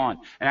passed on.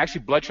 And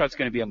actually, Bloodshot's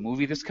going to be a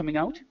movie that's coming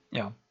out.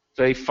 Yeah.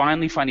 So they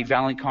finally finding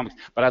Valiant Comics.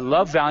 But I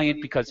love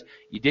Valiant because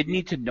you didn't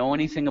need to know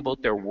anything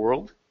about their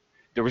world.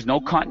 There was no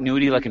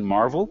continuity like in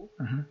Marvel.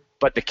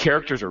 But the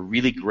characters are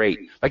really great.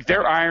 Like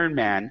their Iron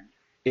Man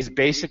is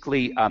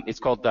basically, it's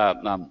called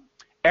the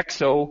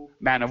Exo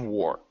Man of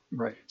War.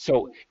 Right.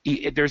 So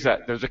there's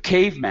a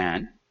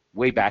caveman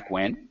way back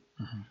when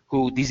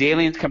who these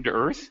aliens come to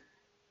Earth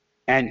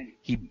and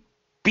he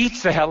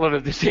beats the hell out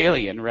of this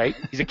alien, right?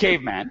 He's a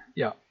caveman.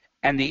 Yeah.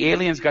 And the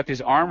alien's got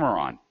this armor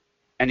on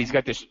and he's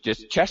got this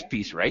chest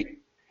piece, right?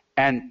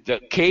 And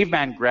the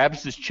caveman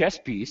grabs this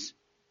chest piece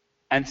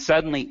and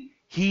suddenly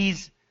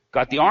he's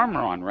got the armor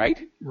on, right?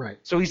 Right.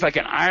 So he's like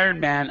an Iron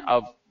Man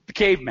of the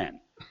caveman,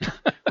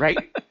 right?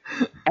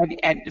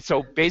 And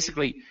so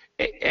basically,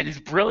 and it's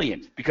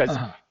brilliant because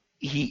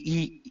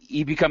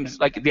he becomes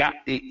like the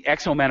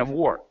Exo Man of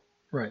War.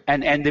 Right.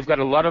 And they've got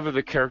a lot of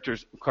other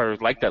characters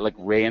like that, like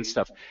Ray and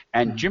stuff.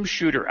 And Jim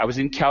Shooter, I was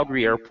in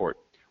Calgary Airport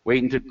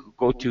waiting to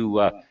go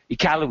to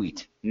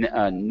Iqaluit,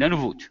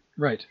 Nunavut,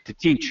 right, to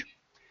teach.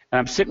 And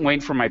I'm sitting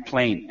waiting for my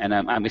plane, and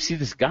I see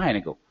this guy, and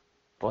I go,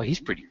 boy, he's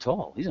pretty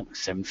tall. He's like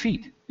 7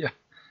 feet. Yeah.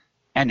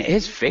 And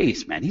his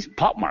face, man, he's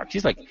pop marks.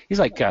 He's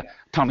like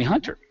Tommy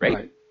Hunter, right?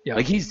 Right. Yeah.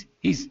 Like he's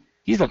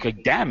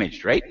like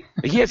damaged, right?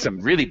 Like he had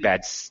some really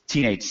bad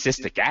teenage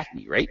cystic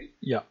acne, right?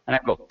 Yeah. And I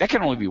go, that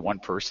can only be one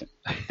person.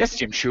 That's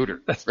Jim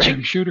Shooter. That's right?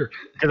 Jim Shooter.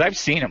 Because I've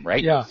seen him,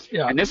 right? Yeah.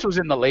 Yeah. And this was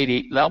in the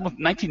almost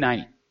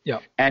 1990. Yeah.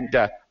 And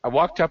I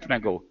walked up and I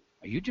go,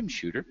 are you Jim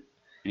Shooter?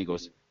 And he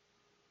goes,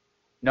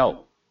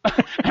 no.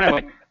 And I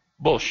went,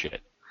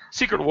 bullshit.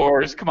 Secret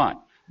Wars, come on,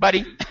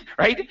 buddy,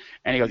 right?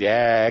 And he goes,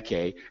 yeah,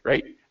 okay,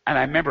 right? And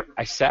I remember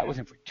I sat with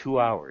him for 2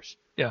 hours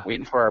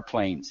waiting for our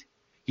planes.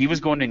 He was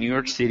going to New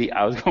York City.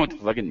 I was going to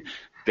fucking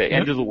the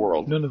end of the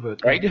world. None of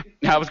it. Right?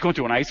 I was going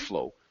to an ice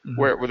floe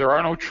where there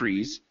are no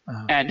trees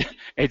and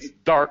it's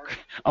dark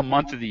a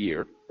month of the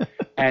year.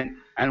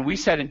 and we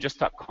sat and just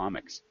talked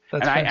comics.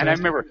 That's and fantastic. I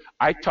remember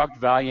I talked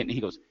Valiant and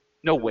he goes,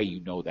 no way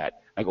you know that.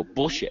 I go,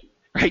 bullshit,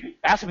 right?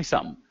 Ask me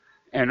something.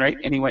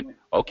 And he went,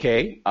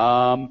 okay.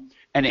 And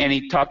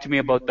he talked to me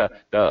about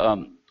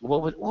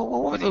what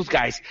were those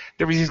guys?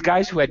 There was these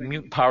guys who had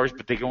mutant powers,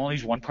 but they could only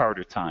use one power at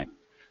a time.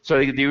 So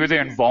they were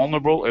either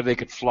invulnerable or they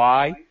could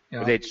fly,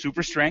 or they had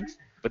super strength,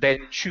 but they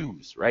had to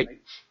choose, right?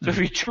 So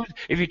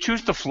if you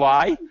choose to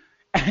fly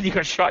and you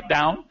got shot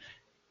down,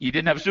 you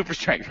didn't have super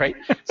strength, right?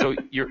 So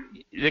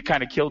it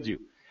kind of killed you.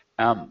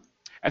 And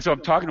so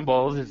I'm talking about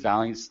all this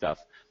Valiant stuff,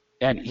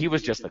 and he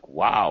was just like,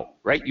 wow,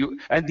 right?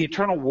 And the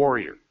Eternal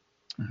Warrior,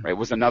 right,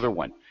 was another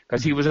one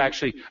because he was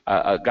actually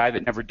a guy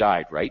that never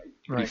died, right?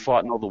 He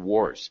fought in all the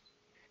wars,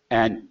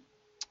 and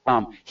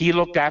he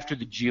looked after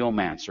the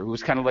Geomancer, who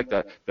was kind of like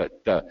the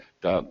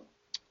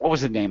what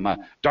was his name?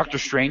 Doctor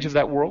Strange of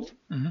that world.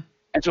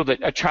 And so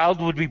a child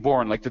would be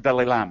born, like the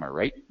Dalai Lama,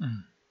 right?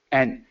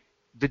 And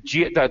the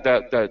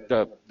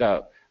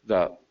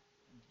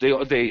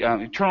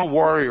Eternal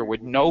Warrior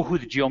would know who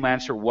the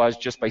Geomancer was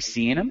just by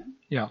seeing him.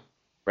 Yeah.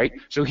 Right?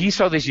 So he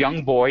saw this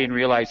young boy and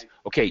realized,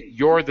 okay,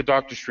 you're the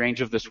Doctor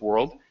Strange of this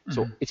world,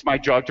 so it's my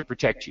job to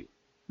protect you.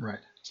 Right.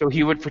 So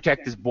he would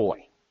protect this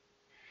boy.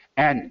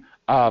 And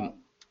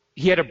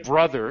he had a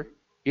brother,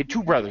 he had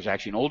two brothers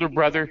actually, an older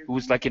brother who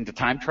was like into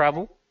time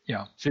travel.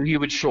 Yeah. So he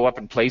would show up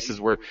in places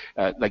where,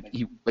 like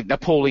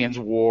Napoleon's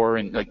War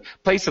and like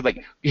places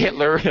like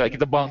Hitler, like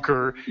the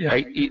bunker,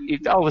 right?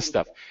 All this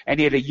stuff. And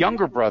he had a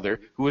younger brother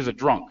who was a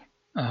drunk,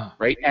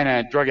 right? And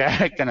a drug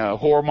addict and a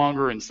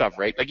whoremonger and stuff,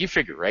 right? Like you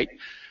figure, right?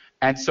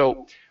 And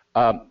so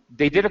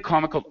they did a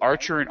comic called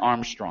Archer and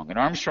Armstrong. And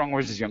Armstrong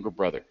was his younger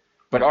brother.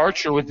 But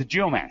Archer was the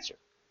Geomancer.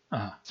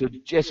 So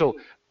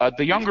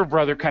the younger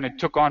brother kind of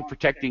took on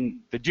protecting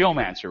the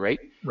Geomancer, right?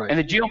 And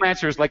the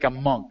Geomancer is like a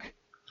monk.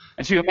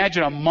 And so you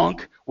imagine a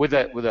monk with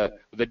a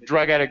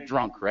drug addict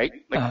drunk, right?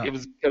 Like it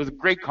was a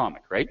great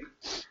comic, right?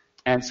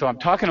 And so I'm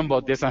talking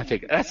about this, and I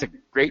think that's a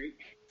great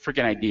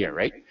freaking idea,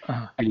 right?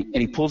 And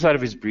he pulls out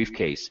of his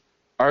briefcase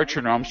Archer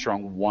and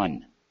Armstrong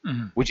 1,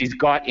 which he's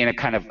got in a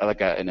kind of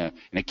like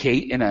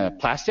in a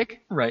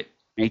plastic, right?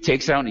 And he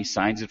takes it out and he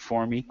signs it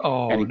for me.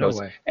 Oh, and he no goes,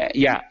 way!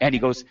 Yeah, and he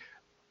goes,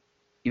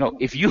 you know,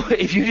 if you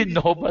didn't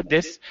know about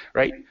this,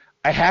 right?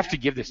 I have to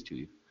give this to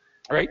you,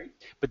 right?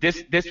 But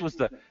this was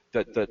the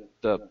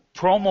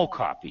promo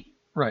copy,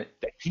 right,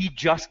 that he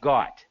just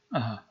got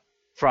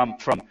from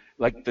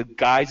like the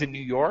guys in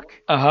New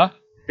York,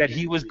 that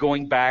he was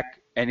going back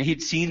and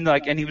he'd seen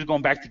and he was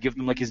going back to give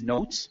them like his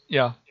notes.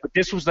 Yeah. But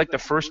this was like the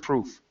first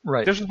proof.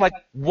 Right. This was like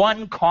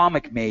one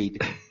comic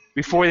made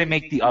before they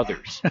make the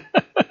others.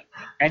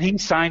 And he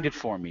signed it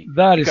for me.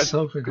 That is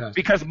so fantastic.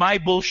 Because my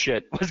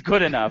bullshit was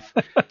good enough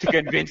to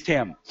convince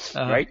him,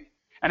 right?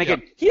 And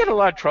again, he had a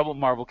lot of trouble with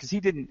Marvel because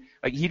he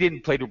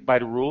didn't play by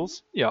the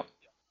rules. Yeah.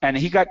 And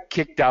he got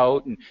kicked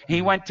out, and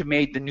he went to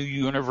make the New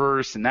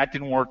Universe, and that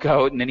didn't work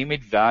out. And then he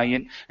made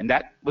Valiant, and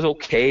that was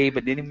okay.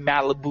 But then in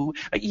Malibu,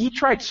 like, he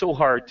tried so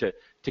hard to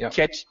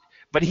catch.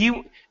 But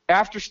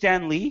after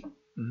Stan Lee,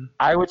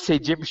 I would say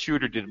Jim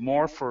Shooter did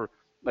more for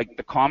like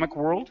the comic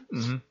world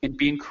in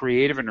being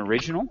creative and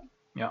original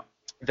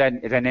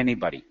than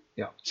anybody.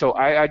 Yeah. So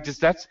I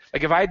just that's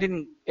like I've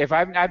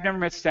never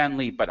met Stan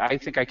Lee, but I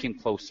think I came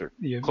close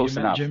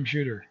enough. Jim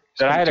Shooter.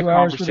 That I had a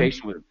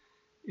conversation with him.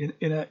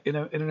 In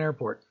an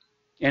airport.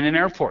 In an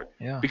airport.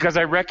 Yeah. Because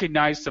I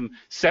recognized some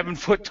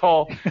 7-foot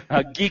tall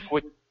geek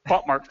with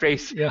pockmarked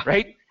face. Yeah.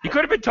 Right. He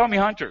could have been Tommy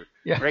Hunter.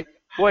 Yeah. Right.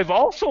 Who I've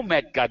also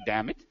met.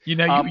 goddammit.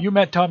 You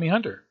met Tommy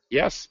Hunter.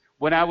 Yes.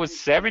 When I was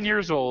 7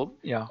 years old.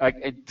 Yeah.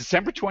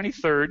 December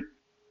 23rd.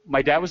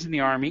 My dad was in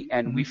the army,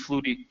 and we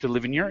flew to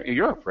live in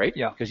Europe, right?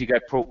 Yeah. Because he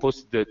got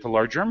posted to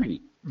Large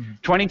Germany.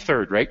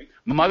 23rd, right?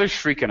 My mother's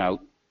freaking out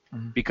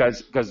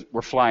because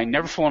we're flying.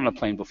 Never flown on a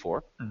plane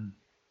before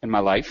in my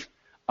life.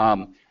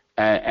 And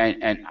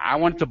I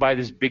wanted to buy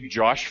this Big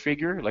Josh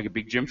figure, like a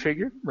Big Jim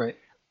figure. Right.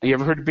 You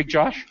ever heard of Big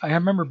Josh? I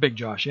remember Big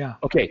Josh, yeah.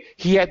 Okay.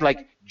 He had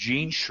like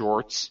jean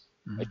shorts,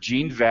 a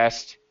jean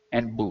vest,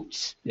 and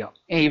boots. Yeah.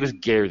 And he was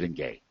gayer than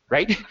gay.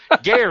 Right?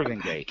 Gayer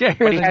than gay.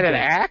 But he had an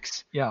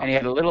axe, and he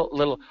had a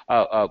little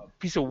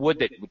piece of wood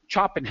that would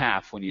chop in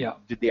half when you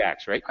did the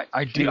axe, right?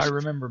 I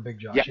remember Big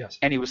Josh, yes.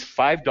 And he was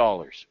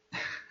 $5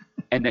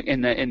 in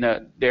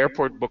the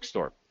airport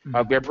bookstore,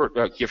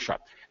 airport gift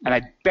shop. And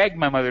I begged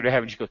my mother to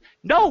have it. She goes,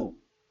 "No,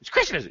 it's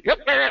Christmas." Yep,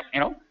 you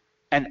know.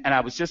 And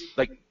I was just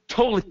like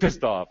totally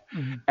pissed off,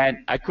 and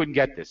I couldn't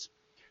get this.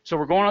 So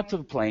we're going out to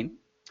the plane,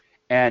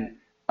 and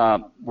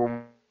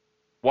we're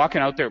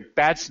walking out there,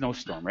 bad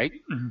snowstorm, right?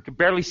 Can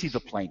barely see the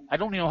plane. I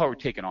don't even know how we're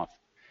taking off.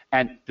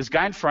 And this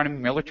guy in front of me,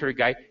 military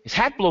guy, his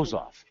hat blows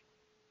off,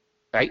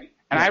 right?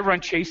 And I run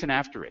chasing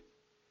after it.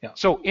 Yeah.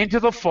 So into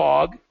the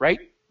fog, right?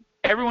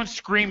 Everyone's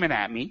screaming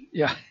at me.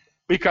 Yeah.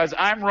 Because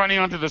I'm running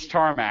onto this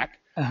tarmac.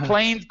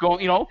 Planes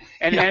going,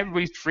 and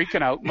everybody's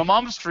freaking out. My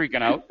mom's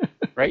freaking out,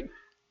 right?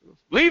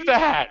 Leave the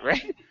hat,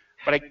 right?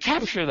 But I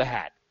capture the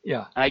hat.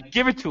 Yeah. And I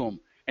give it to him,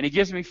 and he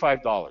gives me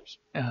 $5.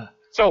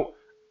 So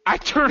I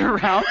turn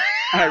around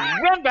and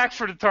I run back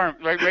for the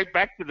right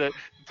back to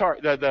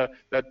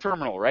the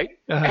terminal, right?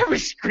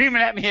 Everybody's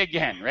screaming at me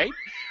again, right?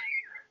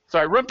 So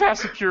I run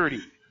past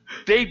security.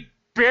 They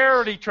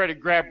barely try to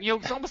grab me.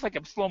 It's almost like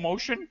a slow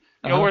motion,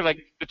 where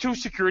like the two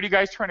security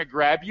guys trying to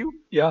grab you,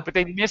 but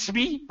they miss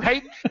me,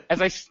 right?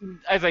 As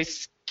I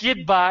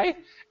skid by,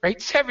 right?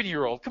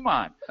 7-year-old, come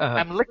on,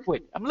 I'm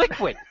liquid,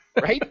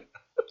 right?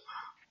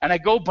 And I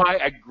go by,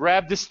 I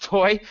grab this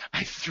toy,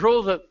 I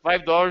throw the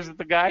 $5 at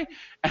the guy,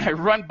 and I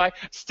run by.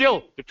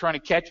 Still, they're trying to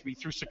catch me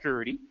through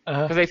security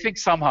because I think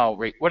somehow,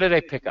 right? What did I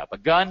pick up? A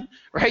gun,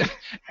 right?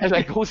 As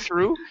I go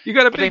through. You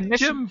got a big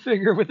Jim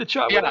figure with the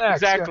chop. Yeah, with an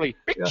axe. Exactly.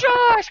 Yeah. Big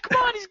Josh,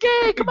 come on, he's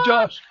gay. Come on.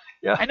 Josh.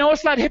 Yeah. I know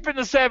it's not hip in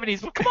the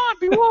 70s, but come on,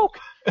 be woke.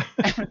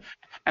 And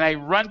I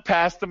run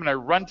past them, and I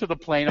run to the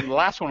plane. I'm the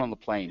last one on the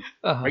plane.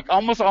 Like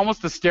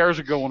almost the stairs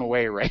are going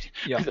away, right?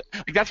 Yeah.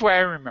 Like that's why I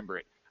remember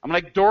it. I'm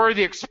like Dora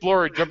the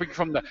Explorer jumping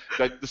from the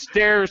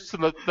stairs to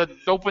the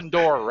open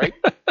door, right?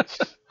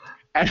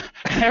 and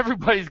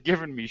everybody's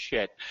giving me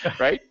shit,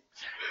 right?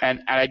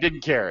 And I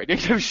didn't care. I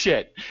didn't give a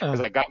shit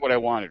because I got what I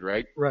wanted,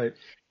 right? Right.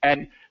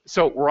 And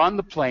so we're on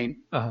the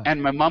plane,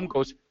 and my mom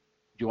goes, "Do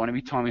you want to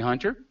meet Tommy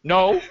Hunter?"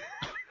 No.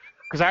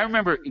 Because I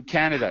remember in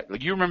Canada,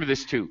 like you remember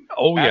this too.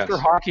 Oh, yes. After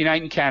hockey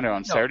night in Canada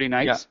on Saturday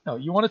nights. Yeah. No,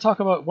 you want to talk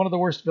about one of the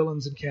worst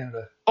villains in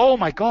Canada. Oh,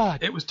 my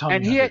God. It was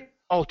Tommy Hunter.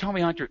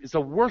 Tommy Hunter is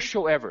the worst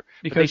show ever.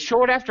 Because they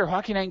show it after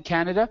Hockey Night in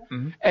Canada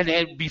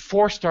and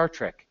before Star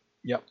Trek.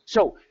 Yep.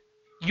 So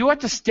you had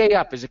to stay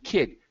up as a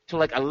kid till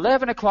like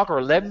 11 o'clock or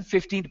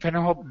 11:15,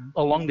 depending on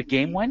how long the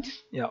game went.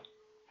 Yeah.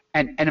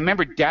 And I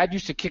remember Dad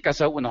used to kick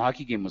us out when the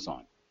hockey game was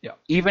on. Yeah.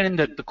 Even in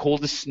the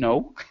coldest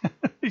snow.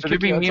 So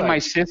there'd be me and my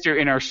sister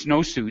in our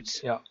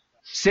snowsuits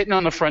sitting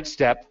on the front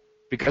step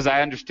because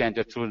I understand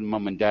that's when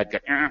Mom and Dad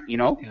got,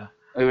 Yeah.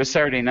 It was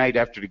Saturday night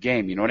after the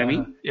game, you know what I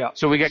mean? Yeah.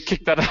 So we got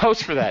kicked out of the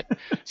house for that.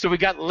 So we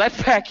got let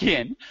back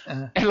in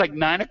at like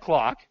 9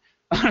 o'clock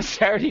on a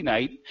Saturday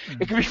night.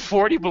 It could be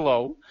 40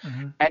 below.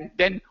 And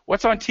then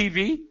what's on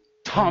TV?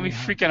 Tommy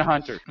freaking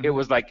Hunter. It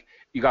was like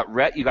you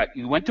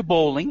went to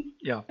bowling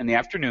in the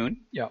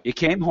afternoon. Yeah. You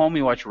came home,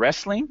 you watched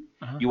wrestling.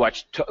 You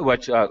watched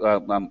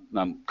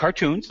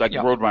cartoons like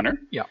Roadrunner.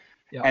 Yeah.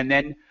 Yeah. And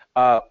then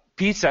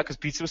pizza, because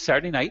pizza was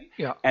Saturday night.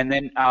 Yeah. And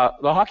then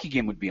the hockey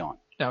game would be on.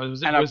 Now,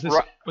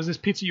 was this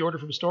pizza you ordered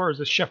from the store, or is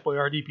this Chef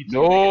Boyardee pizza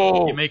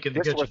you make in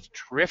the kitchen? This was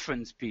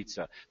Triffin's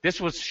pizza.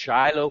 This was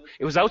Shiloh.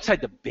 It was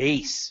outside the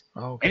base.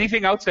 Oh, okay.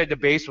 Anything outside the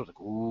base was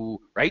like, ooh,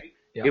 right?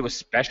 Yeah. It was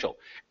special.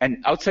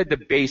 And outside the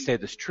base, they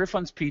had this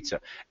Triffin's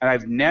pizza. And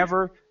I've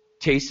never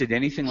tasted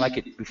anything like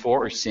it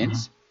before or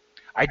since.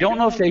 I don't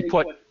know if they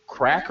put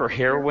crack or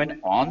heroin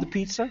on the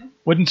pizza.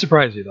 Wouldn't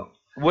surprise you, though.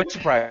 Would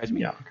surprise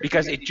me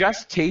because it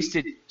just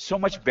tasted so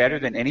much better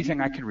than anything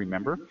I can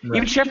remember. Right.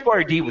 Even Chef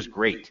Boyardee was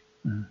great.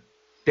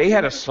 They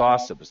had a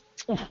sauce that was,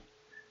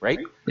 right?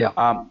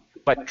 Yeah.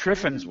 But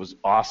Triffin's was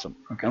awesome.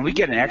 Okay. And we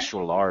get an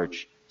extra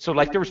large. So,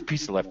 like, there was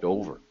pizza left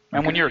over.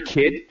 And when you're a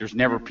kid, there's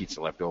never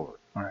pizza left over.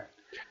 All right.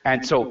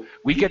 And so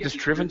we get this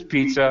Triffin's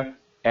pizza,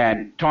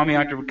 and Tommy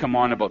Hunter would come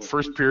on about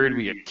first period.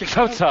 We get kicked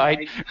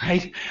outside,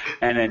 right?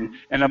 And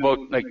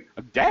about, like,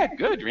 Dad,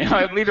 good. You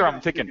know, later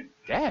I'm thinking,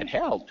 Dad,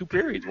 hell, 2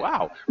 periods,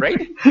 wow,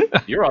 right?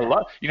 You're a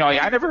lover. You know,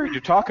 I never heard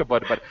you talk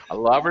about it, but a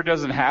lover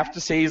doesn't have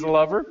to say he's a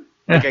lover.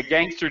 Like a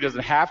gangster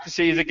doesn't have to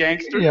say he's a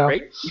gangster,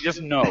 right? You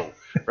just know,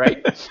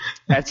 right?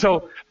 And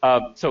so,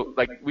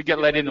 like, we get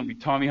let in, and we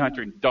Tommy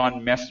Hunter and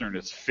Don Messner and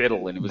his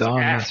fiddle, and it was Don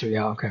Messner,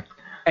 yeah, okay.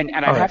 And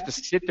I'd have to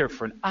sit there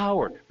for an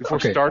hour before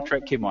Star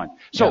Trek came on.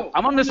 So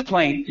I'm on this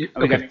plane,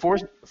 and we got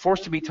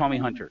forced to meet Tommy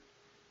Hunter.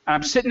 And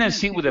I'm sitting in a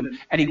seat with him,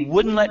 and he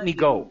wouldn't let me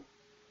go.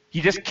 He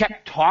just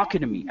kept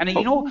talking to me. And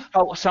you know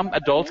how some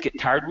adults get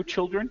tired with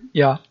children?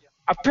 Yeah.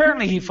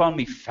 Apparently he found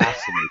me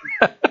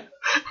fascinating.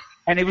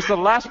 And he was the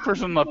last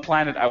person on the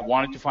planet I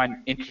wanted to find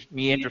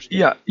me interesting.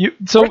 Yeah.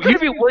 Why couldn't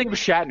it be William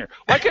Shatner?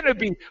 Why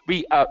couldn't it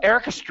be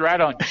Eric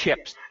Estrada on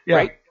Chips? Yeah.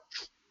 Right?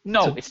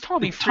 No, it's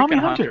Tommy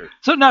Hunter.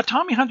 So now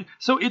Tommy Hunter.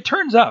 So it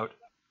turns out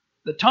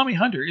that Tommy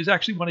Hunter is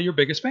actually one of your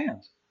biggest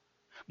fans.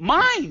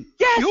 Mine,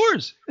 yes.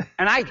 Yours.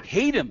 And I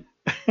hate him.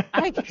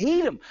 I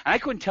hate him. And I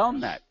couldn't tell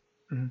him that.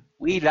 Mm-hmm.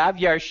 We love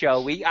your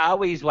show. We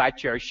always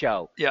watch your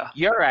show. Yeah.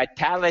 You're a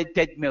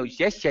talented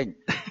musician.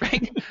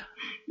 Right?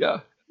 Yeah.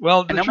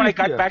 Well, and then when I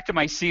got back to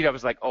my seat, I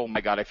was like, oh,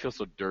 my God, I feel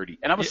so dirty.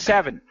 And I was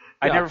 7.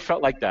 I never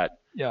felt like that.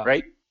 Yeah.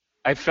 Right?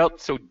 I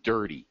felt so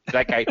dirty.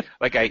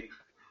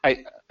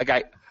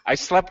 I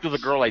slept with a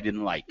girl I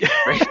didn't like.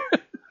 Right?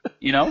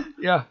 You know?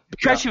 Yeah.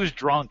 Because she was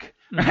drunk.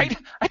 Right?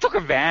 I took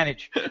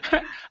advantage.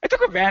 I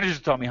took advantage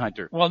of Tommy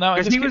Hunter. Well, now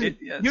he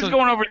was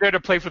going over there to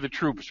play for the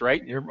troops,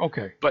 right?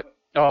 Okay. But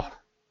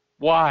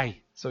why?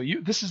 So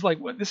this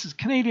is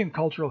Canadian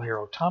cultural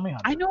hero Tommy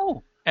Hunter. I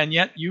know. And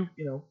yet you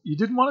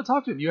didn't want to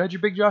talk to him. You had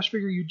your Big Josh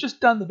figure. You'd just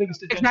done the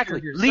biggest adventure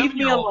of your Leave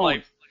me alone.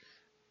 life.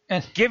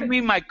 And give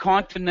me my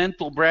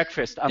continental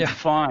breakfast. I'm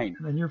fine.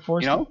 And then you're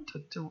forced to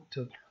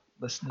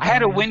listen. To I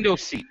had a window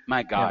seat.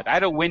 My God, I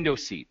had a window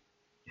seat.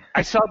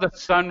 I saw the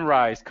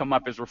sunrise come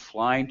up as we're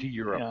flying to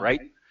Europe,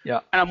 right?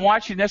 Yeah. And I'm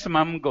watching this, and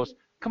my mom goes,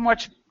 "Come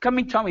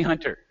meet Tommy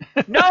Hunter."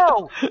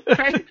 No,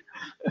 right?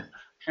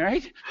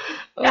 Right?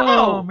 No.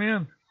 Oh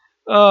man.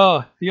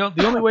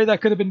 The only way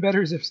that could have been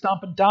better is if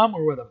Stompin' Tom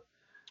were with him.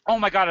 Oh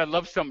my God, I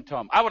love Stompin'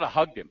 Tom. I would have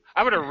hugged him.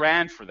 I would have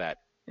ran for that.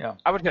 Yeah.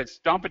 I would have said,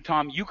 Stompin'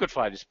 Tom, you could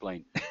fly this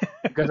plane.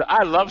 Because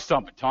I love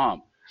Stompin'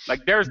 Tom.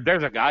 Like, there's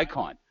an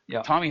icon.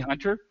 Yeah. Tommy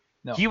Hunter,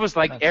 he was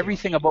like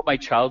everything about my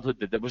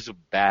childhood that was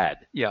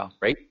bad. Yeah.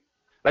 Right?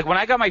 Like, when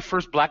I got my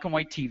first black and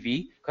white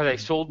TV, because I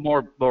sold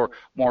more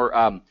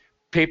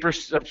paper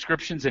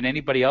subscriptions than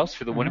anybody else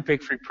for the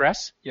Winnipeg Free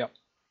Press. Yeah.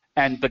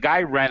 And the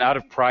guy ran out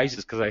of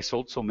prizes because I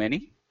sold so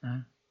many.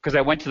 Because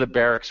I went to the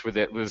barracks where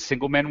the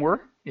single men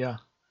were. Yeah.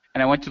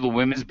 And I went to the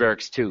women's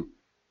barracks too.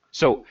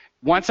 So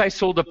once I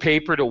sold a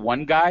paper to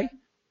one guy,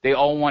 they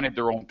all wanted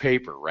their own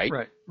paper, right?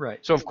 Right.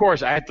 So of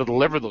course I had to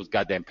deliver those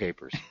goddamn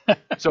papers.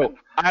 So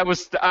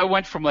I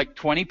went from like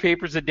 20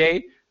 papers a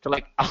day to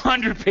like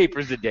 100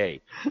 papers a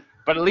day.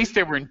 But at least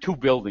they were in 2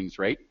 buildings,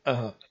 right?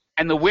 Uh-huh.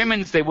 And the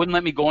women's, they wouldn't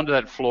let me go onto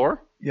that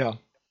floor. Yeah.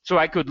 So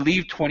I could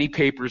leave 20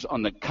 papers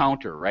on the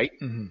counter, right?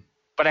 Mm-hmm.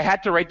 But I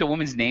had to write the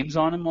women's names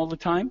on them all the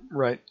time.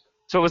 Right.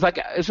 So it was like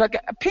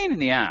a pain in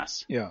the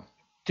ass. Yeah.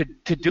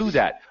 To do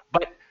that.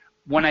 But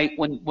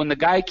when the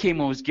guy came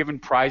and was given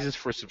prizes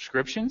for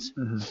subscriptions,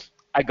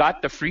 I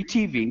got the free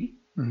TV.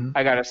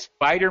 I got a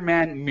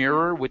Spider-Man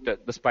mirror with the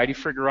Spidey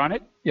figure on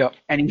it. Yeah.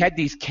 And he had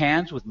these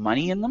cans with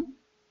money in them.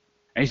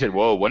 And he said,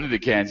 "Whoa, one of the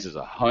cans is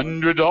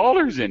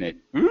 $100 in it."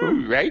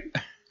 Ooh, right?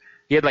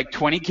 He had like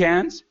 20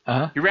 cans.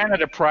 He ran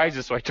out of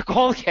prizes, so I took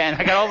all the cans.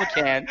 I got all the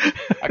cans.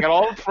 I got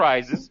all the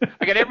prizes.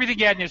 I got everything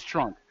he had in his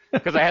trunk.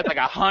 Because I had like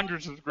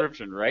 100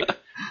 subscriptions, right?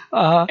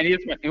 And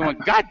he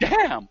went, God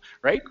damn,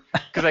 right?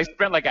 Because I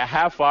spent like a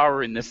half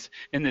hour in this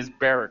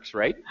barracks,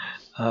 right?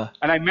 And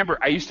I remember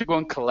I used to go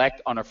and collect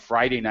on a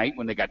Friday night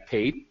when they got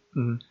paid.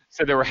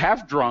 So they were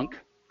half drunk.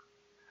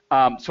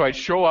 So I'd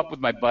show up with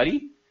my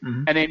buddy,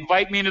 and they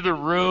invite me into the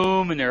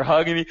room, and they're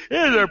hugging me.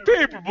 Hey, they're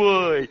paper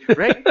boy,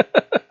 right?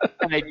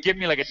 And they'd give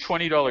me like a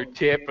 $20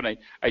 tip, and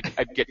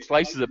I'd get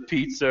slices of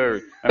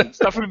pizza and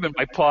stuffing them in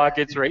my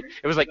pockets, right?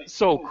 It was like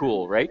so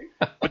cool, right?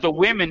 But the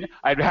women,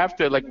 I'd have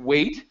to like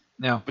wait.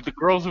 Yeah. But the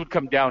girls would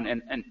come down,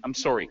 and I'm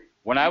sorry,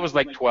 when I was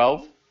like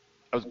 12,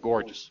 I was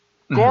gorgeous,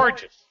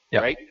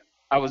 right?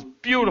 I was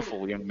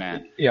beautiful, young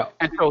man. Yeah.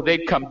 And so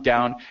they'd come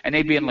down, and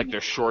they'd be in like their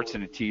shorts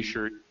and a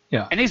t-shirt.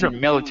 Yeah. And these are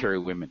military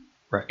women,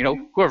 right? You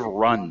know, who have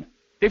run.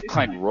 They've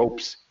climbed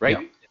ropes, right?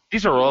 Yeah.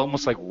 These are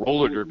almost like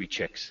roller derby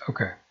chicks.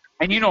 Okay.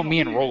 And you know me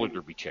and roller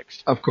derby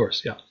chicks. Of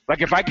course, yeah.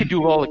 Like if I could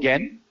do it all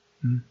again,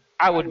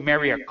 I would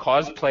marry a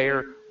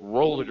cosplayer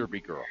roller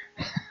derby girl.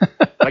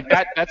 Like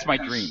that's my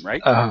dream,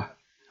 right?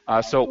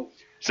 So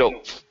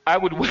So I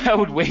would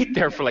wait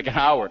there for like an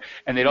hour,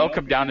 and they'd all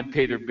come down and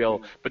pay their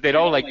bill, but they'd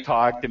all like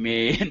talk to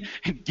me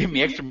and give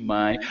me extra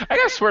money. I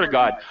gotta swear to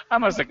God, I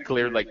must have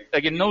cleared like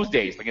in those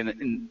days, like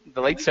in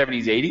the late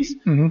 70s,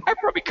 80s, I'd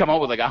probably come out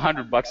with like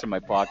 $100 in my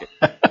pocket,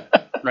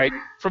 right,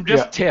 from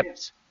just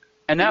tips,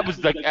 and that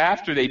was like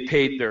after they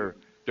paid their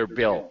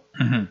bill.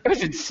 It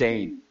was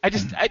insane.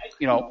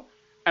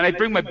 And I'd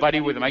bring my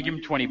buddy with him. I give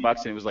him $20,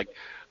 and it was like,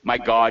 my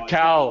God,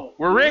 Cal,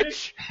 we're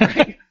rich.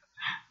 Right?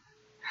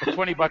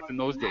 $20 in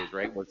those days,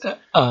 right? Was,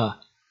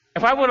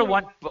 if I would have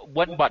went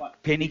and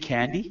bought penny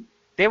candy,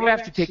 they would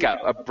have to take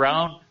a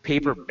brown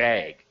paper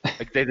bag,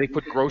 like they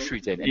put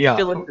groceries in, and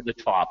fill it to the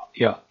top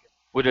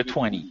with a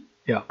 20,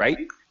 right?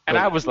 And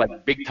I was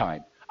like big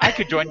time. I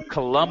could join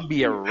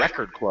Columbia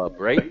Record Club,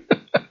 right?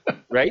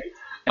 Right?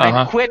 And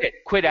I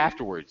quit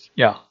afterwards.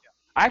 Yeah.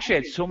 I actually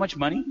had so much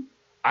money.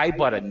 I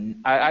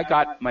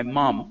got my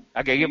mom.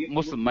 I gave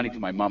most of the money to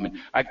my mom, and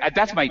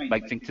that's my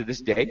thing to this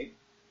day.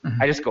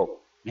 I just go,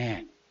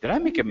 man, did I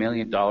make $1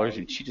 million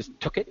and she just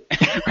took it,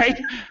 right?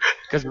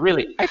 Because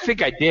really, I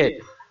think I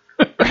did,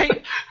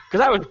 right?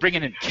 Because I was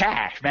bringing in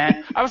cash,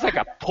 man. I was like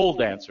a pole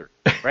dancer,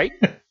 right?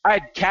 I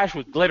had cash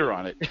with glitter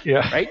on it,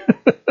 right?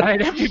 And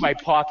I'd empty my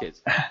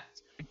pockets.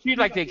 She'd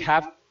like take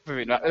half of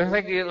it.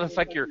 It's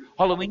like your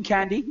Halloween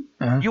candy.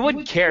 You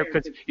wouldn't care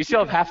because you still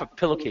have half a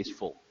pillowcase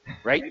full.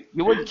 Right?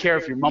 You wouldn't care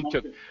if your mom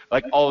took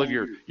like all of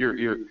your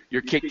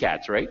Kit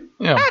Kats, right?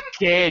 Yeah.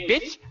 Okay,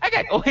 bitch. I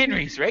got O.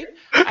 Henry's, right?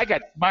 I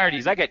got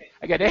Smarties. I got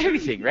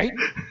everything, right?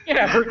 You're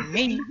not hurting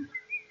me.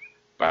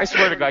 But I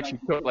swear to God, she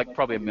took like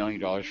probably $1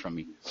 million from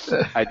me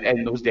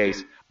in those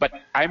days. But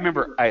I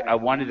remember I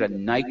wanted a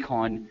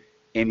Nikon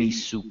ME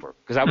Super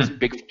because I was a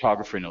big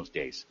photographer in those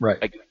days.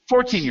 Right. Like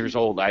 14 years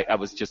old, I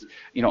was just,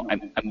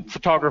 I'm a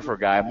photographer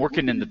guy. I'm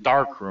working in the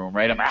dark room,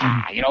 right?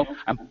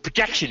 I'm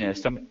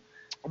projectionist. I'm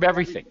of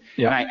everything.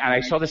 And I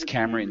saw this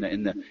camera in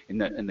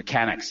the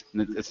Canex, in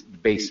the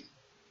base,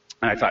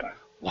 and I thought,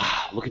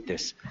 wow, look at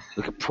this.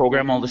 Look at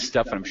program all this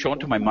stuff, and I'm showing it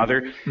to my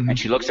mother, and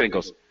she looks at it and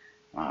goes,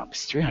 wow,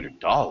 it's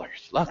 $300.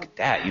 Look at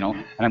that,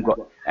 and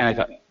I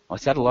thought, oh,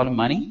 is that a lot of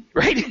money,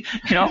 right?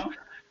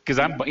 Because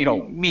I'm,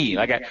 me,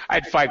 like I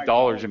had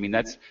 $5. I mean,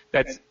 that's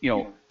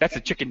a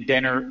chicken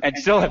dinner, and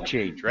still have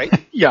change, right?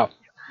 Yeah.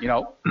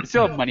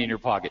 Still have money in your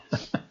pocket,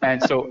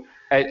 and so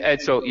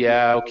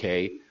yeah,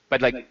 okay,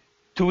 but like.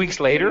 2 weeks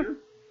later,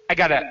 I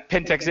got a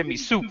Pentax ME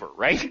Super,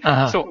 right?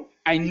 So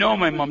I know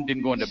my mom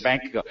didn't go into the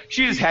bank account.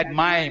 She just had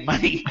my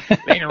money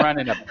laying around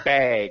in a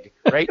bag,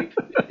 right?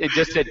 It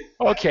just said,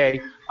 okay,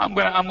 I'm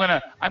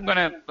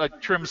gonna like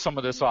trim some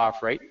of this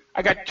off, right?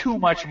 I got too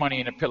much money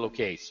in a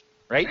pillowcase,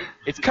 right?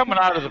 It's coming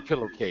out of the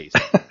pillowcase.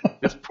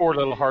 This poor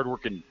little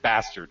hardworking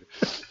bastard.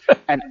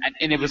 And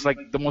it was like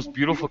the most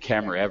beautiful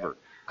camera ever.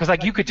 Because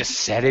like you could just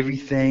set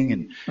everything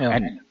and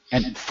like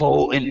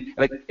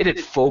it had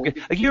focus.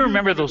 Like you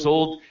remember those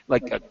old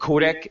like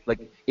Kodak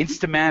like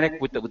Instamatic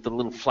with the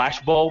little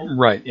flash bulb,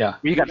 right? Yeah.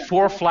 Where you got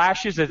 4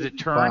 flashes as it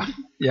turned, and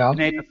then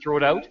you had to throw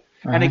it out.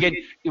 And again,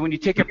 when you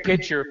take a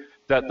picture,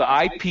 the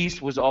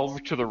eyepiece was over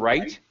to the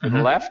right or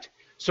the left,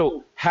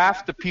 so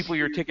half the people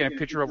you're taking a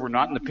picture of were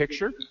not in the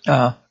picture.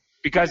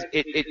 Because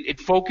it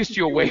focused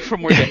you away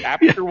from where the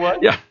aperture was.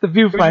 Yeah, the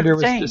viewfinder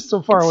was just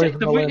so far away from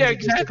the lens. Yeah,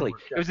 exactly.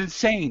 It was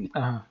insane.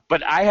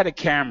 But I had a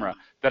camera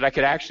that I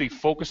could actually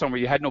focus on where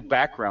you had no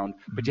background,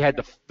 but you had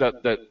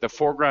the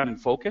foreground in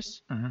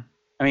focus.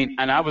 I mean,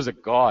 and I was a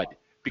god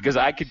because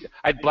I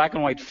had black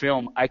and white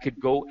film. I could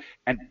go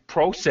and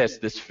process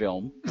this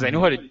film because I knew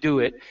how to do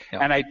it.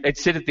 And I'd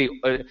sit at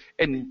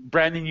in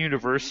Brandon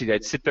University.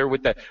 I'd sit there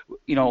with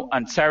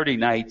on Saturday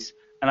nights.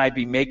 And I'd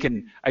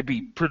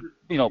be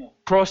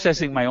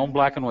processing my own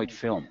black and white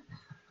film,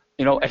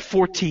 at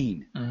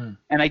 14.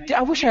 And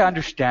I wish I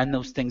understand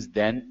those things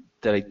then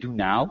that I do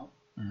now,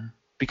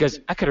 because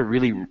I could have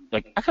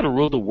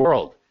ruled the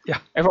world. Yeah.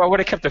 If I would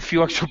have kept a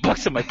few extra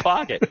bucks in my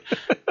pocket.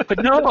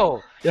 But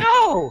no.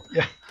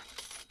 Yeah.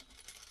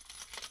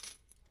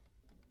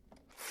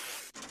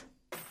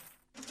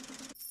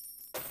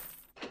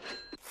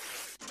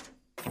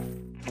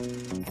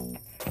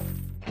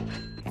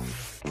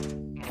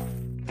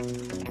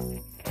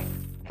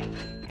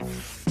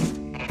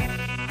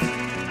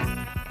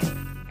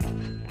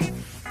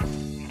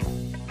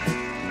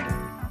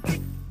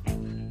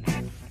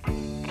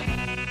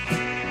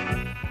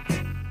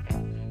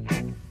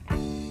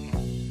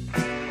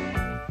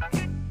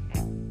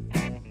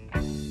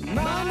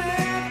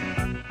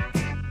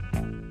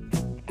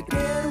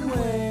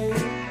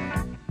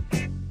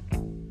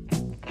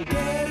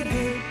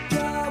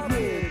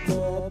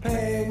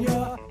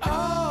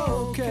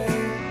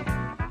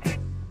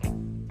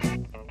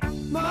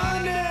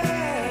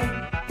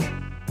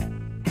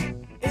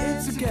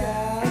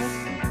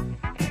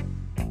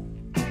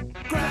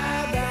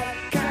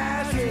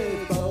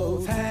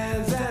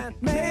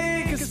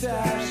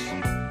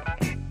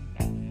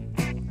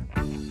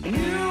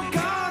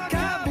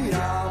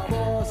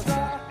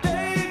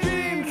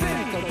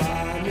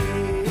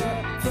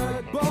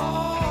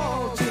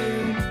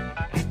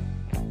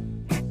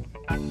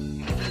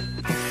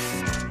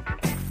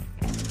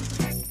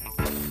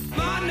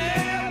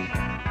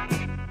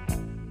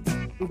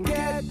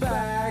 get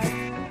back.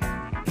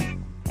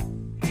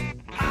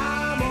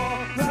 I'm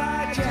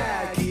alright,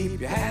 Jack.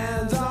 Keep your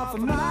hands off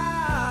of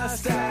my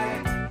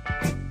stack.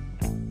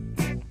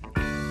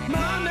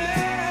 Money,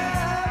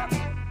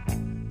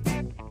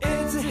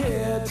 it's a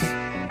hit.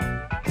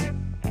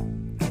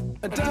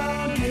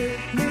 Don't get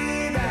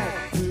me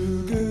back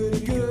to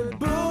good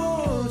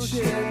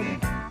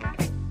bullshit.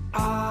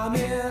 I'm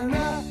in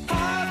a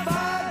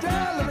high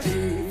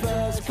fidelity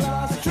first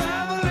class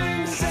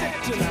traveling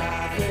section.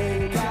 I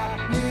think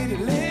I need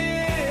a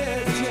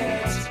lift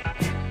jet.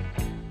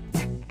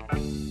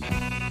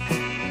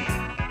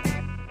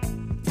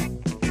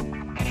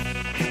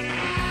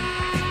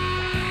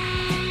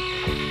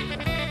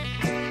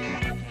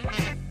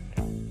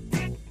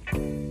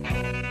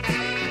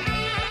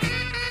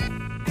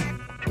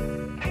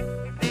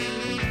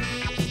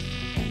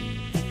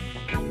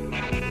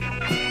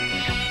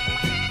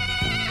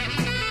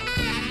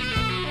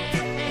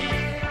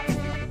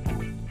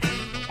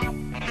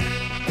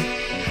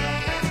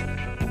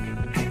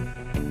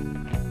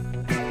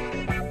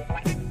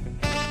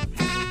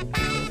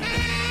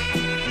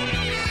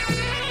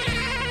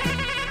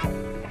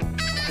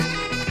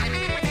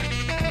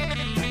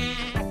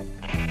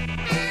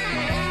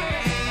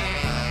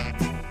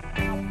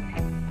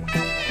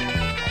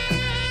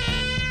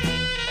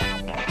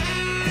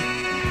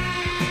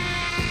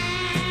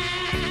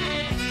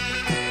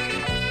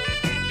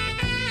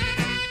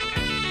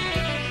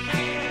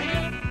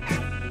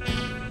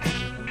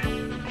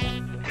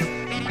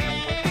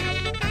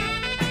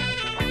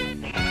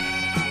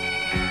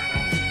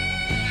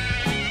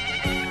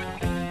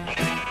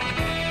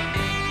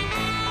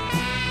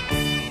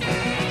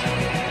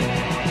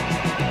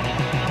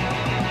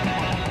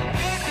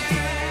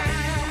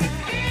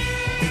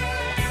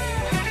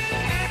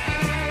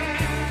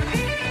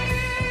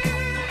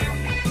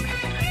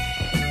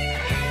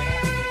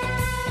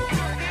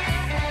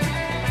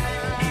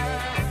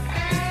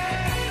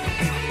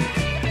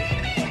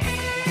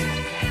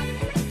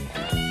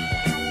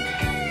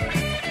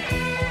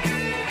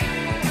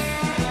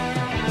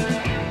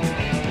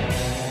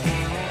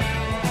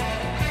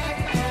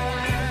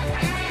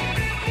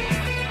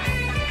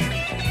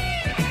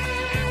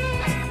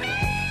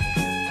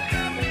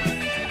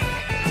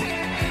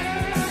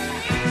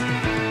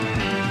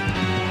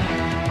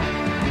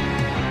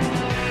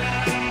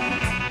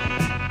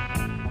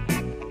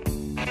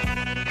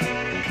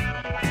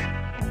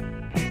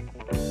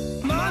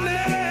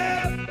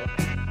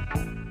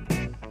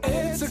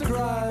 It's a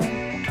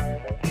crime.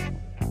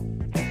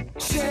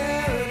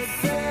 Share it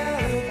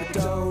fairly, but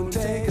don't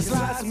take a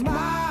slice of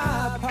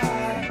my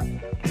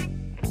pie.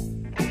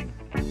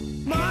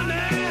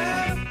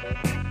 Money,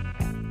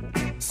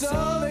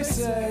 so they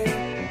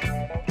say,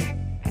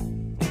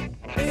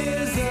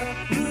 is the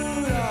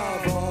root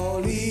of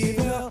all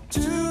evil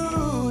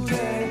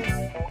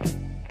today.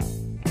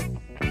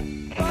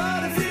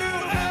 But if you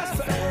ask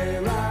for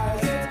a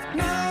rise, it's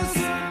no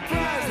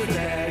surprise that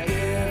they're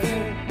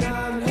giving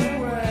none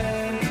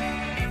away.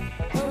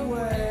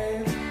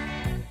 Away,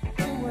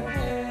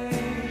 away,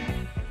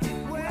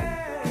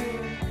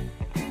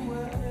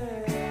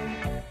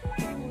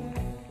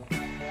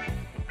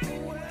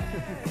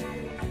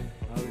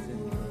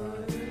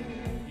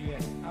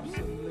 Yes,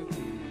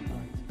 absolutely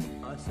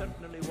right. I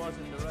certainly was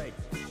in the right.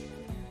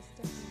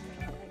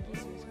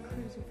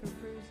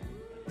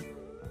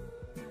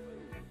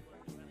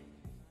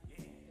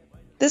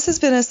 This has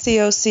been a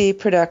COC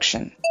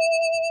production.